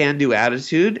have a can-do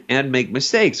attitude and make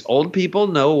mistakes. Old people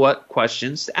know what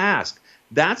questions to ask.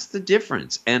 That's the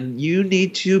difference, and you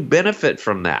need to benefit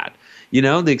from that.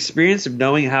 The experience of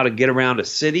knowing how to get around a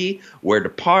city, where to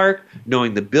park,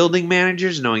 knowing the building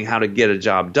managers, knowing how to get a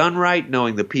job done right,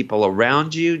 knowing the people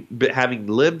around you, having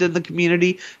lived in the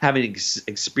community, having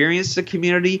experienced the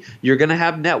community, you're going to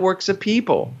have networks of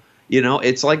people.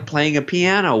 It's like playing a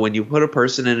piano when you put a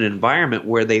person in an environment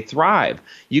where they thrive.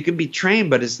 You can be trained,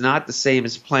 but it's not the same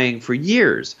as playing for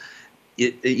years.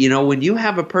 When you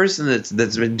have a person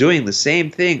that's been doing the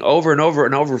same thing over and over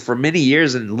and over for many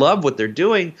years and love what they're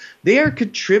doing, they are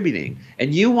contributing.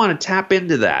 And you want to tap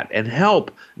into that and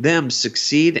help them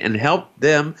succeed and help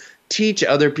them teach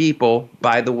other people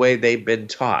by the way they've been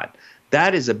taught.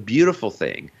 That is a beautiful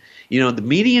thing. The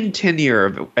median tenure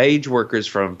of age workers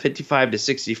from 55 to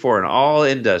 64 in all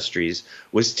industries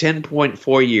was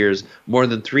 10.4 years, more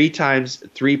than 3 times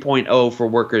 3.0 for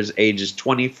workers ages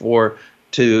 25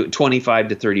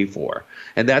 to 34.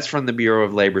 And that's from the Bureau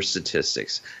of Labor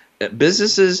Statistics.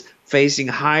 Businesses facing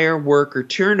higher worker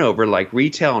turnover like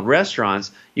retail and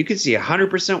restaurants, you can see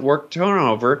 100% work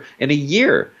turnover in a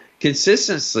year.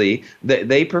 Consistently,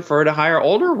 they prefer to hire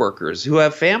older workers who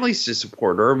have families to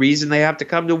support or a reason they have to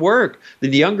come to work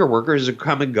than younger workers who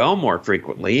come and go more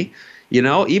frequently.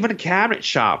 Even a cabinet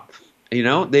shop,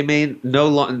 they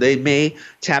may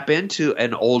tap into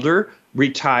an older,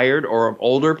 retired, or an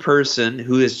older person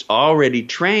who is already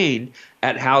trained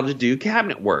at how to do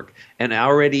cabinet work and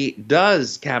already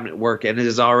does cabinet work and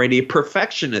is already a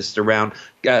perfectionist around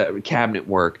cabinet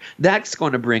work. That's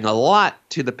going to bring a lot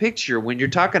to the picture when you're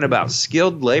talking about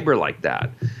skilled labor like that.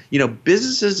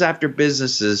 Businesses after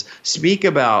businesses speak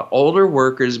about older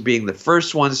workers being the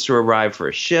first ones to arrive for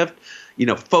a shift,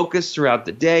 focused throughout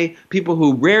the day, people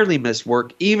who rarely miss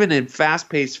work, even in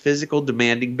fast-paced, physical,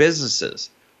 demanding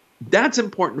businesses. That's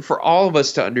important for all of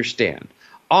us to understand.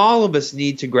 All of us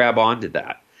need to grab onto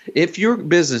that. If your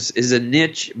business is a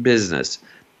niche business,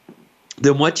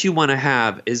 then what you want to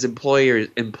have is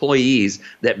employees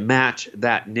that match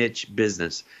that niche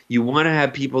business. You want to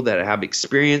have people that have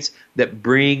experience, that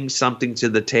bring something to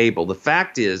the table. The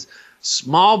fact is,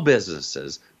 small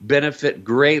businesses benefit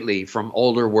greatly from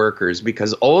older workers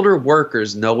because older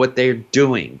workers know what they're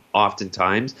doing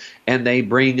oftentimes, and they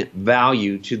bring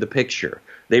value to the picture.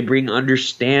 They bring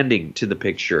understanding to the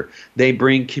picture. They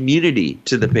bring community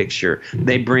to the picture.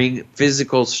 They bring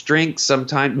physical strength,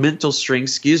 sometimes mental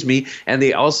strength, and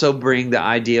they also bring the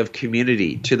idea of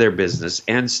community to their business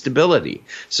and stability.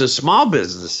 So small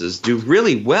businesses do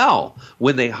really well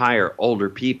when they hire older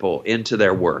people into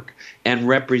their work and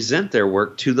represent their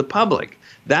work to the public.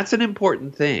 That's an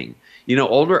important thing.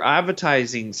 Older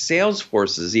advertising sales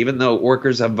forces, even though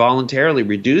workers have voluntarily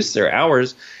reduced their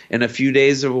hours in a few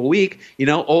days of a week,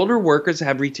 older workers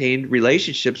have retained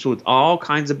relationships with all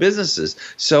kinds of businesses.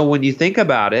 So when you think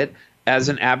about it, as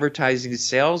an advertising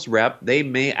sales rep, they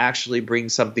may actually bring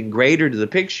something greater to the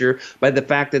picture by the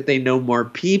fact that they know more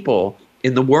people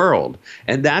in the world.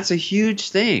 And that's a huge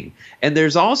thing. And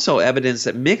there's also evidence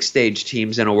that mixed age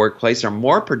teams in a workplace are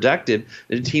more productive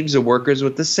than teams of workers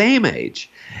with the same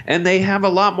age. And they have a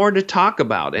lot more to talk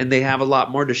about, and they have a lot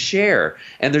more to share.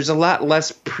 And there's a lot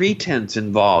less pretense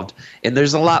involved, and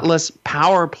there's a lot less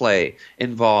power play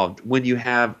involved when you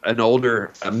have an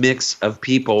older mix of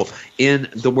people in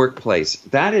the workplace.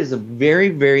 That is a very,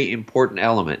 very important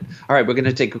element. All right, we're going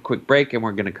to take a quick break, and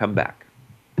we're going to come back.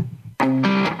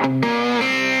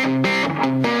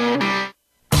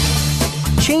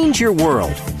 Change your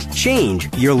world. Change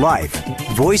your life.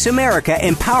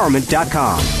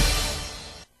 VoiceAmericaEmpowerment.com.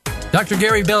 Dr.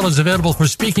 Gary Bell is available for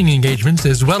speaking engagements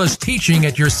as well as teaching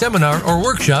at your seminar or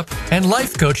workshop and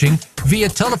life coaching via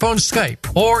telephone,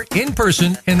 Skype, or in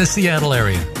person in the Seattle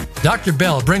area. Dr.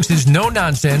 Bell brings his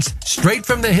no-nonsense,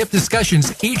 straight-from-the-hip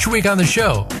discussions each week on the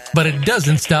show, but it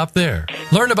doesn't stop there.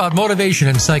 Learn about motivation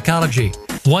and psychology,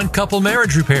 one-couple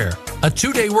marriage repair, a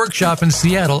 2-day workshop in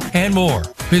Seattle, and more.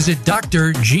 Visit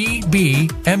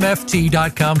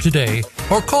drgbmft.com today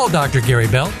or call Dr. Gary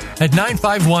Bell at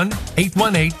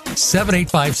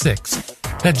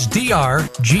 951-818-7856. That's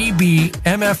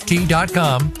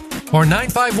drgbmft.com or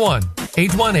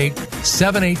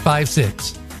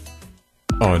 951-818-7856.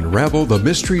 Unravel the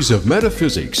mysteries of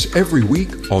metaphysics every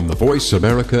week on the Voice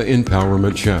America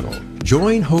Empowerment Channel.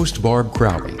 Join host Barb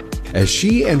Crowley as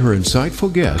she and her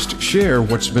insightful guest share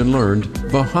what's been learned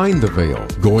behind the veil,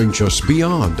 going just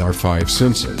beyond our five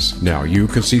senses. Now you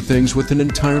can see things with an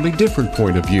entirely different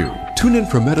point of view. Tune in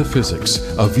for Metaphysics,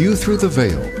 A View Through the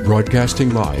Veil,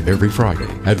 broadcasting live every Friday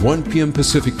at 1 p.m.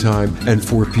 Pacific Time and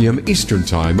 4 p.m. Eastern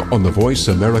Time on the Voice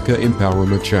America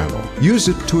Empowerment Channel. Use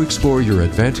it to explore your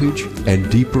advantage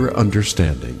and deeper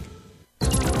understanding.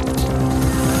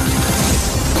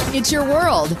 It's your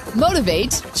world.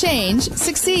 Motivate, change,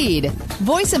 succeed.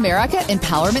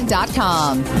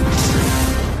 VoiceAmericaEmpowerment.com.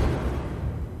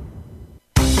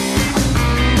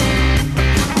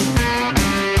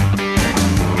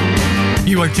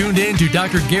 You are tuned in to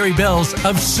Dr. Gary Bell's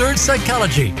Absurd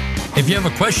Psychology. If you have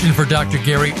a question for Dr.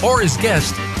 Gary or his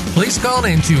guest, please call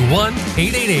in to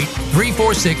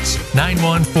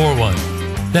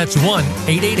 1-888-346-9141. That's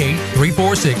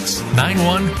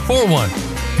 1-888-346-9141.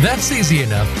 That's easy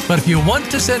enough, but if you want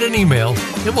to send an email,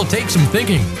 it will take some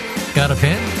thinking. Got a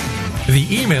pen? The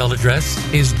email address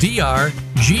is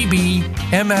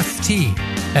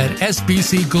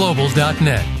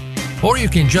drgbmft@sbcglobal.net. Or you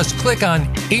can just click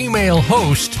on Email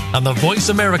Host on the Voice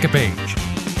America page.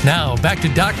 Now, back to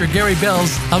Dr. Gary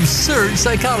Bell's Absurd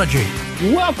Psychology.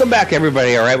 Welcome back,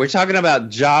 everybody. All right, we're talking about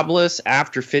jobless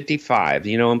after 55.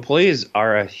 You know, employees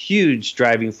are a huge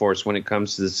driving force when it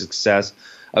comes to the success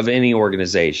of any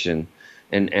organization.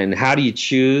 And how do you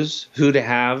choose who to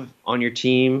have on your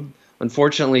team?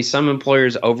 Unfortunately, some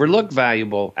employers overlook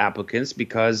valuable applicants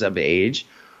because of age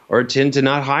or tend to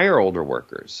not hire older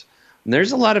workers. And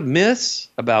there's a lot of myths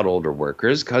about older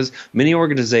workers because many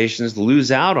organizations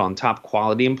lose out on top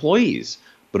quality employees.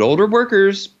 But older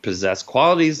workers possess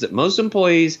qualities that most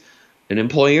employees and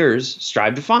employers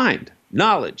strive to find: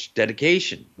 knowledge,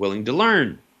 dedication, willing to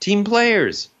learn, team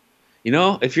players. You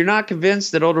know, if you're not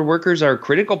convinced that older workers are a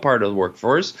critical part of the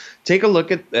workforce, take a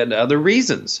look at other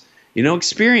reasons. You know,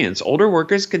 experience. Older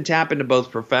workers can tap into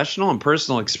both professional and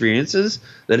personal experiences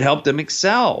that help them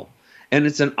excel. And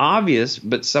it's an obvious,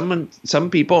 but some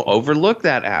people overlook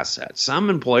that asset.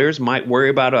 Some employers might worry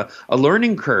about a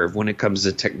learning curve when it comes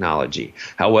to technology.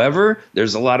 However,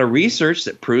 there's a lot of research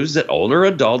that proves that older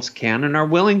adults can and are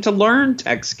willing to learn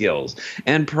tech skills.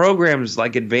 And programs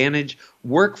like Advantage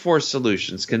Workforce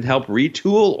Solutions can help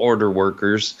retool older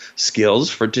workers' skills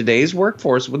for today's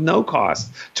workforce with no cost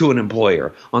to an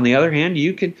employer. On the other hand,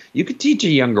 you could teach a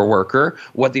younger worker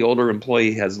what the older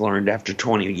employee has learned after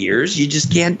 20 years. You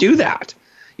just can't do that.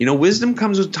 You know, wisdom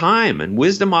comes with time, and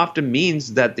wisdom often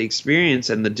means that the experience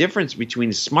and the difference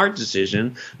between a smart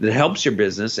decision that helps your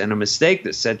business and a mistake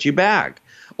that sets you back.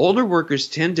 Older workers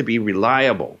tend to be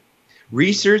reliable.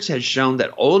 Research has shown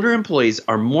that older employees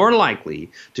are more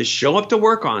likely to show up to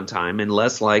work on time and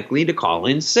less likely to call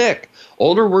in sick.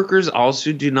 Older workers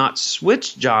also do not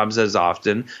switch jobs as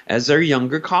often as their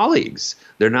younger colleagues.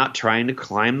 They're not trying to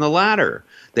climb the ladder.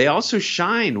 They also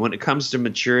shine when it comes to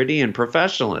maturity and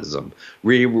professionalism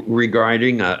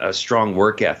regarding a strong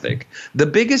work ethic. The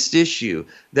biggest issue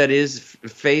that is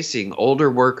facing older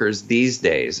workers these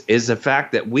days is the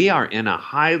fact that we are in a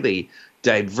highly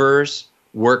diverse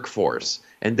workforce.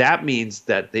 And that means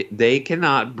that they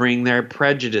cannot bring their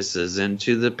prejudices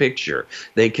into the picture.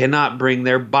 They cannot bring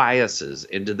their biases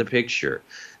into the picture.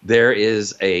 There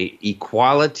is a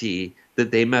equality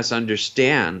that they must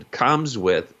understand comes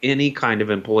with any kind of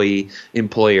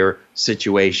employer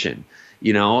situation.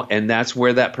 You know, and that's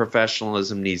where that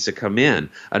professionalism needs to come in.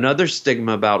 Another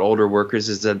stigma about older workers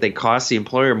is that they cost the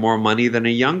employer more money than a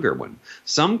younger one.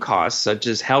 Some costs, such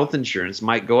as health insurance,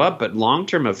 might go up, but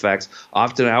long-term effects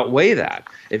often outweigh that.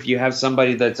 If you have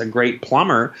somebody that's a great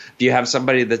plumber, if you have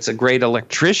somebody that's a great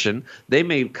electrician, they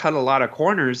may cut a lot of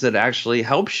corners that actually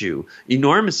helps you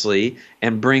enormously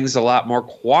and brings a lot more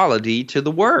quality to the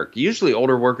work. Usually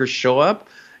older workers show up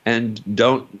and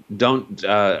don't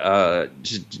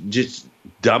just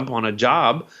dump on a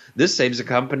job. This saves a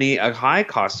company a high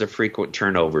cost of frequent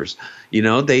turnovers. You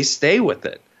know, they stay with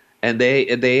it. And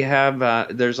they have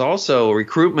there's also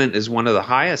recruitment is one of the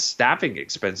highest staffing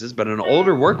expenses, but an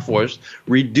older workforce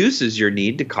reduces your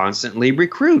need to constantly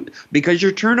recruit because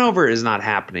your turnover is not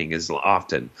happening as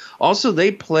often. Also,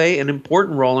 they play an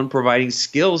important role in providing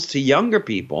skills to younger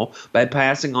people by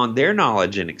passing on their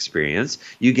knowledge and experience.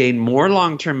 You gain more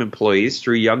long-term employees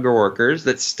through younger workers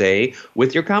that stay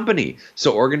with your company.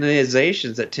 So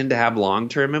organizations that tend to have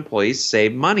long-term employees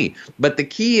save money. But the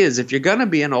key is, if you're going to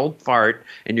be an old fart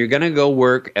and you're going to go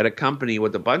work at a company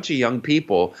with a bunch of young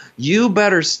people, you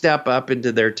better step up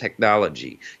into their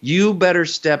technology. You better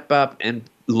step up and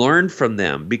learn from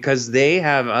them, because they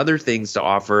have other things to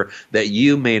offer that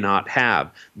you may not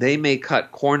have. They may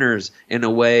cut corners in a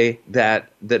way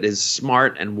that is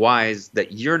smart and wise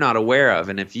that you're not aware of.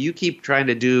 And if you keep trying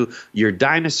to do your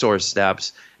dinosaur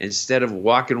steps instead of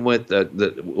walking with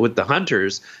the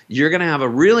hunters, you're going to have a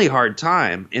really hard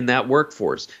time in that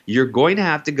workforce. You're going to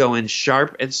have to go in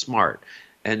sharp and smart.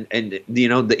 And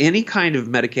any kind of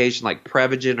medication like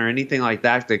Prevagen or anything like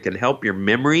that can help your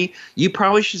memory, you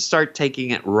probably should start taking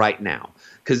it right now,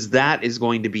 because that is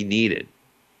going to be needed.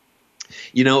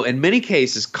 In many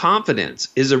cases, confidence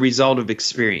is a result of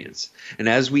experience. And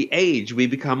as we age, we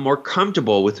become more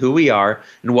comfortable with who we are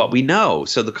and what we know.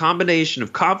 So the combination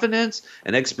of confidence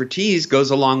and expertise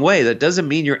goes a long way. That doesn't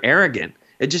mean you're arrogant.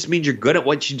 It just means you're good at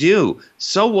what you do.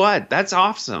 So what? That's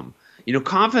awesome.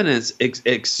 Confidence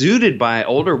exuded by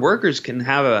older workers can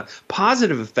have a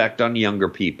positive effect on younger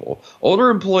people. Older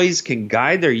employees can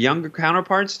guide their younger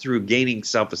counterparts through gaining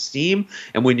self-esteem,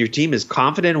 and when your team is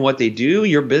confident in what they do,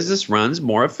 your business runs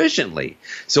more efficiently.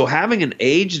 So having an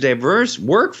age-diverse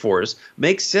workforce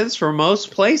makes sense for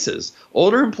most places.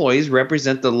 Older employees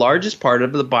represent the largest part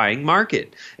of the buying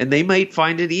market, and they might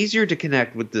find it easier to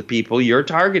connect with the people you're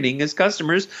targeting as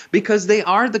customers because they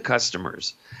are the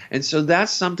customers. And so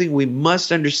that's something we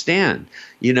must understand.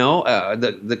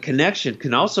 The connection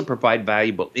can also provide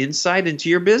valuable insight into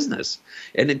your business.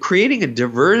 And in creating a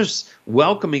diverse,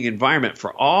 welcoming environment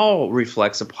for all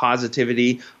reflects a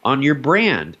positivity on your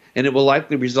brand. And it will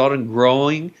likely result in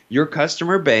growing your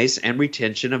customer base and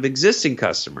retention of existing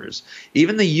customers.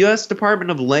 Even the U.S.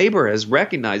 Department of Labor has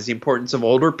recognized the importance of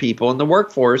older people in the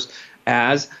workforce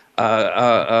as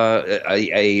a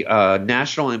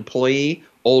National Employee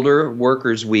Older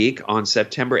Workers Week on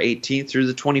September 18th through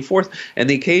the 24th. And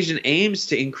the occasion aims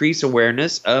to increase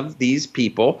awareness of these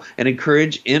people and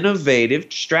encourage innovative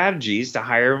strategies to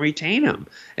hire and retain them.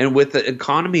 And with the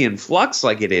economy in flux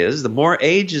like it is, the more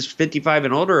ages 55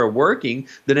 and older are working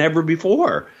than ever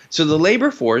before. So the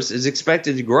labor force is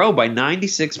expected to grow by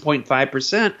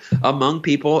 96.5% among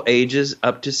people ages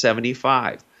up to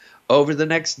 75 over the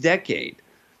next decade.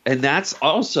 And that's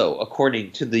also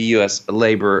according to the U.S.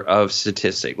 Labor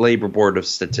Board of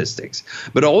Statistics.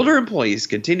 But older employees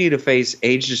continue to face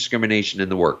age discrimination in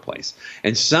the workplace.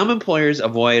 And some employers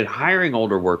avoid hiring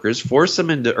older workers, force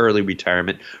them into early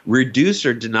retirement, reduce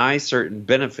or deny certain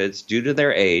benefits due to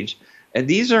their age. And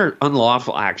these are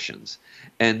unlawful actions.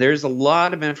 And there's a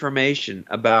lot of information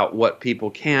about what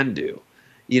people can do.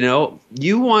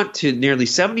 You want to nearly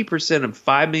 70% of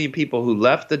 5 million people who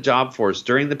left the job force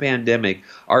during the pandemic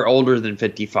are older than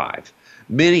 55.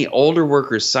 Many older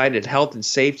workers cited health and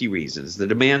safety reasons, the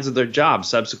demands of their job,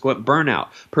 subsequent burnout,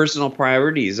 personal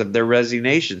priorities of their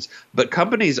resignations. But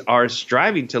companies are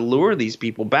striving to lure these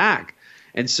people back.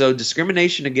 And so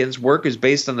discrimination against workers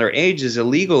based on their age is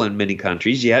illegal in many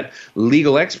countries, yet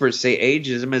legal experts say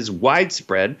ageism is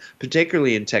widespread,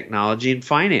 particularly in technology and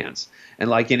finance. And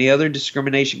like any other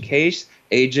discrimination case,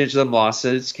 ageism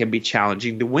lawsuits can be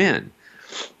challenging to win.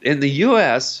 In the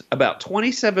U.S., about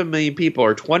 27 million people,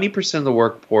 or 20% of the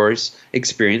workforce,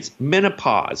 experience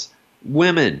menopause.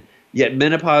 Women. Yet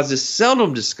menopause is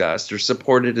seldom discussed or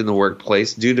supported in the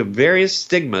workplace due to various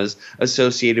stigmas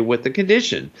associated with the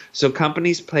condition. So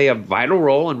companies play a vital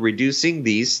role in reducing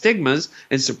these stigmas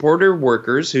and supporting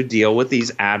workers who deal with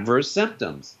these adverse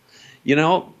symptoms.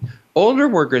 Older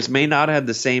workers may not have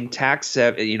the same tech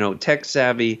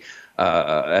savvy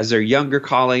as their younger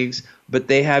colleagues, but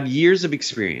they have years of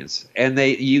experience, and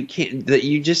you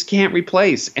just can't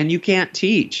replace, and you can't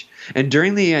teach. And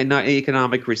during the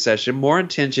economic recession, more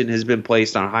attention has been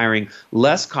placed on hiring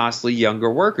less costly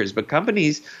younger workers. But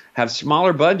companies have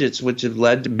smaller budgets, which have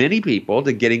led to many people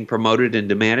to getting promoted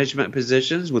into management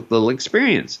positions with little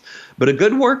experience. But a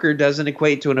good worker doesn't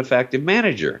equate to an effective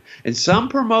manager. And some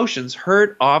promotions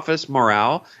hurt office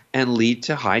morale and lead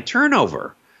to high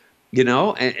turnover.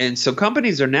 And so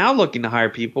companies are now looking to hire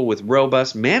people with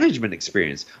robust management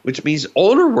experience, which means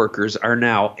older workers are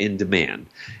now in demand.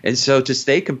 And so to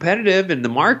stay competitive in the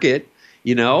market,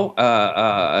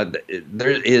 There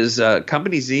is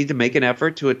companies need to make an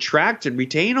effort to attract and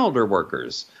retain older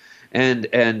workers, and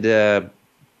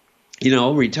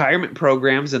retirement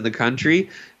programs in the country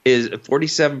is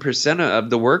 47% of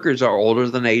the workers are older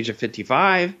than the age of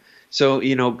 55. So,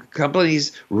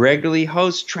 companies regularly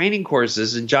host training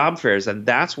courses and job fairs, and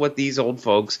that's what these old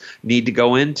folks need to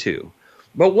go into.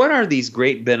 But what are these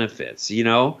great benefits?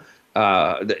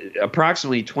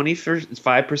 Approximately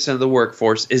 25% of the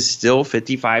workforce is still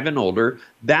 55 and older.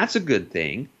 That's a good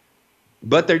thing,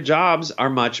 but their jobs are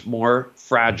much more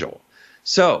fragile.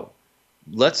 So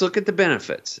let's look at the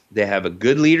benefits. They have a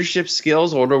good leadership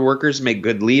skills. Older workers make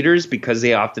good leaders because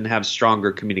they often have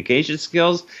stronger communication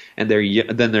skills than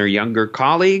their younger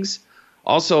colleagues.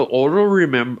 Also,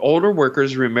 older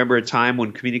workers remember a time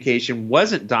when communication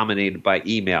wasn't dominated by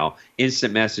email,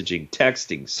 instant messaging,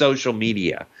 texting, social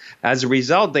media. As a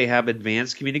result, they have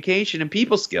advanced communication and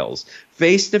people skills.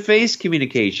 Face-to-face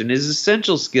communication is an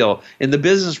essential skill in the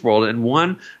business world, and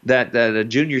one that a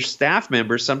junior staff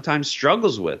member sometimes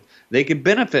struggles with. They can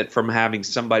benefit from having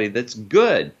somebody that's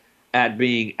good at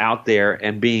being out there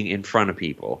and being in front of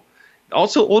people.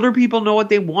 Also, older people know what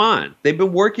they want. They've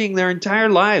been working their entire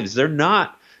lives. They're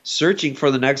not searching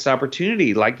for the next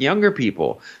opportunity like younger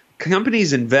people.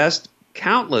 Companies invest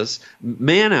countless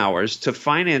man hours to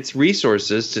finance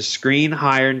resources to screen,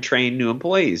 hire, and train new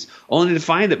employees, only to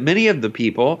find that many of the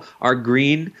people are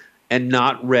green and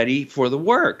not ready for the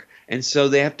work. And so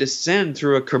they have to send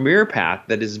through a career path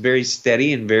that is very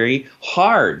steady and very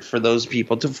hard for those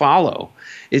people to follow.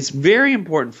 It's very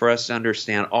important for us to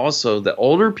understand also that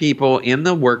older people in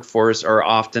the workforce are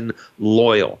often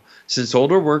loyal. Since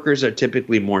older workers are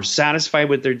typically more satisfied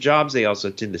with their jobs, they also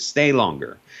tend to stay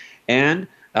longer. And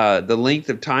the length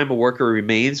of time a worker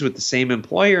remains with the same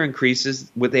employer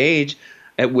increases with age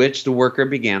at which the worker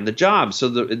began the job. So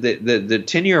the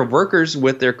tenure of workers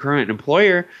with their current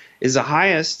employer is the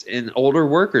highest in older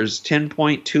workers,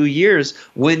 10.2 years,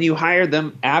 when you hire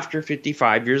them after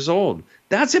 55 years old.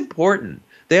 That's important.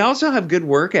 They also have good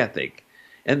work ethic,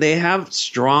 and they have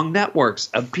strong networks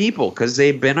of people because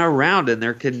they've been around and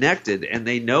they're connected and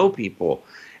they know people.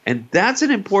 And that's an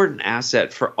important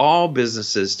asset for all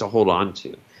businesses to hold on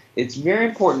to. It's very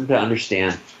important to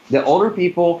understand that older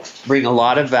people bring a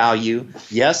lot of value.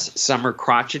 Yes, some are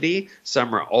crotchety,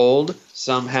 some are old,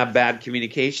 some have bad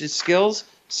communication skills,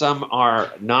 some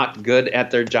are not good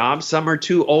at their job, some are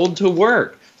too old to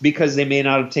work because they may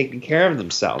not have taken care of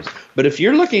themselves. But if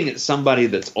you're looking at somebody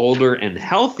that's older and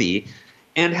healthy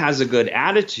and has a good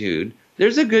attitude,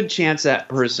 there's a good chance that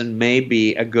person may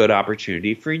be a good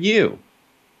opportunity for you.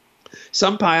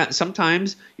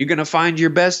 Sometimes you're going to find your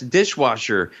best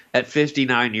dishwasher at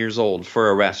 59 years old for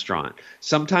a restaurant.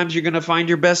 Sometimes you're going to find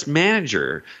your best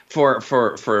manager for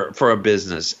a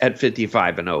business at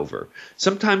 55 and over.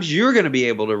 Sometimes you're going to be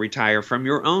able to retire from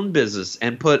your own business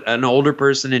and put an older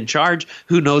person in charge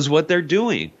who knows what they're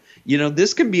doing.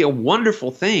 This can be a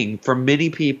wonderful thing for many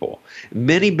people.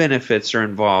 Many benefits are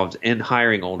involved in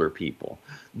hiring older people.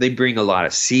 They bring a lot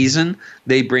of season.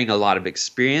 They bring a lot of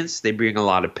experience. They bring a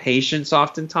lot of patience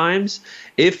oftentimes.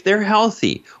 If they're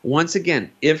healthy, once again,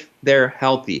 if they're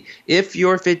healthy, if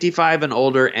you're 55 and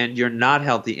older and you're not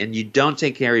healthy and you don't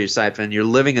take care of yourself and you're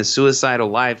living a suicidal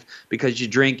life because you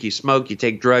drink, you smoke, you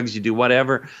take drugs, you do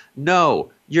whatever,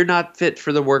 no, you're not fit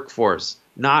for the workforce,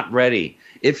 not ready.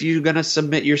 If you're going to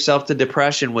submit yourself to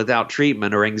depression without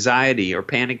treatment or anxiety or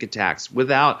panic attacks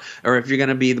or if you're going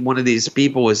to be one of these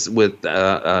people with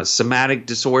somatic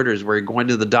disorders where you're going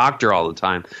to the doctor all the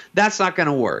time, that's not going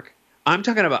to work. I'm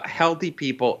talking about healthy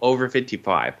people over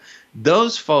 55.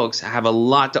 Those folks have a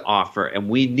lot to offer, and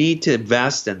we need to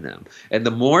invest in them. And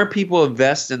the more people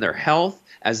invest in their health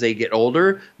as they get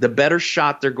older, the better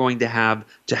shot they're going to have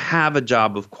a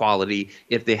job of quality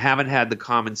if they haven't had the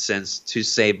common sense to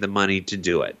save the money to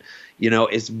do it.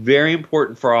 It's very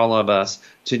important for all of us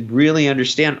to really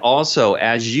understand also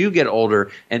as you get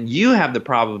older and you have the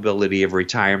probability of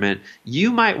retirement,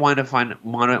 you might want to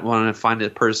find a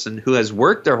person who has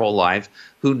worked their whole life,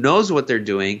 who knows what they're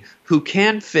doing, who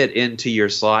can fit into your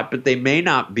slot, but they may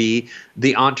not be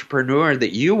the entrepreneur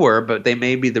that you were, but they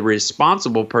may be the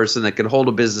responsible person that can hold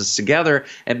a business together,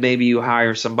 and maybe you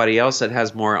hire somebody else that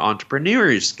has more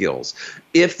entrepreneurial skills.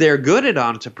 If they're good at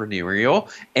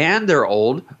entrepreneurial and they're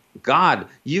old, God,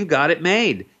 you've got it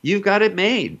made. You've got it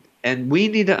made. And we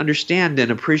need to understand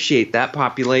and appreciate that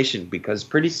population because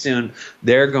pretty soon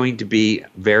they're going to be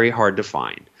very hard to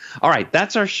find. All right,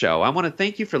 that's our show. I want to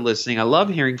thank you for listening. I love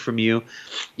hearing from you.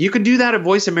 You can do that at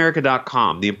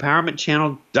voiceamerica.com, the empowerment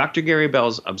channel, Dr. Gary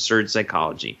Bell's Absurd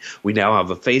Psychology. We now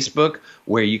have a Facebook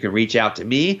where you can reach out to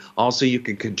me. Also, you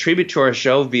can contribute to our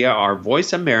show via our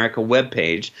Voice America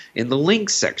webpage in the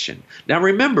links section. Now,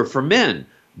 remember, for men,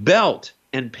 belt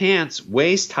and pants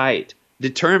waist height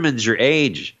determines your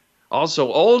age.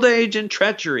 Also, old age and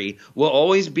treachery will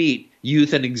always beat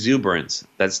youth and exuberance.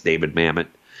 That's David Mamet.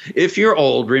 If you're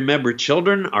old, remember,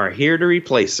 children are here to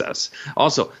replace us.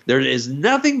 Also, there is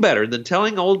nothing better than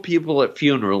telling old people at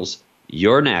funerals,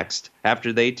 you're next,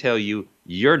 after they tell you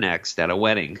you're next at a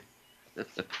wedding.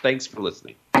 Thanks for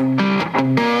listening.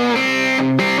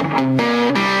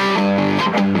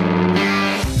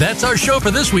 That's our show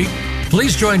for this week.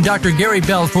 Please join Dr. Gary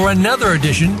Bell for another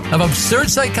edition of Absurd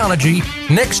Psychology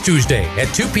next Tuesday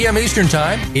at 2 p.m. Eastern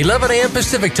Time, 11 a.m.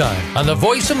 Pacific Time on the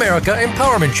Voice America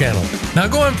Empowerment Channel. Now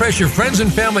go impress your friends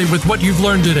and family with what you've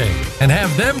learned today and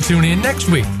have them tune in next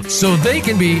week so they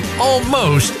can be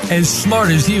almost as smart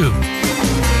as you.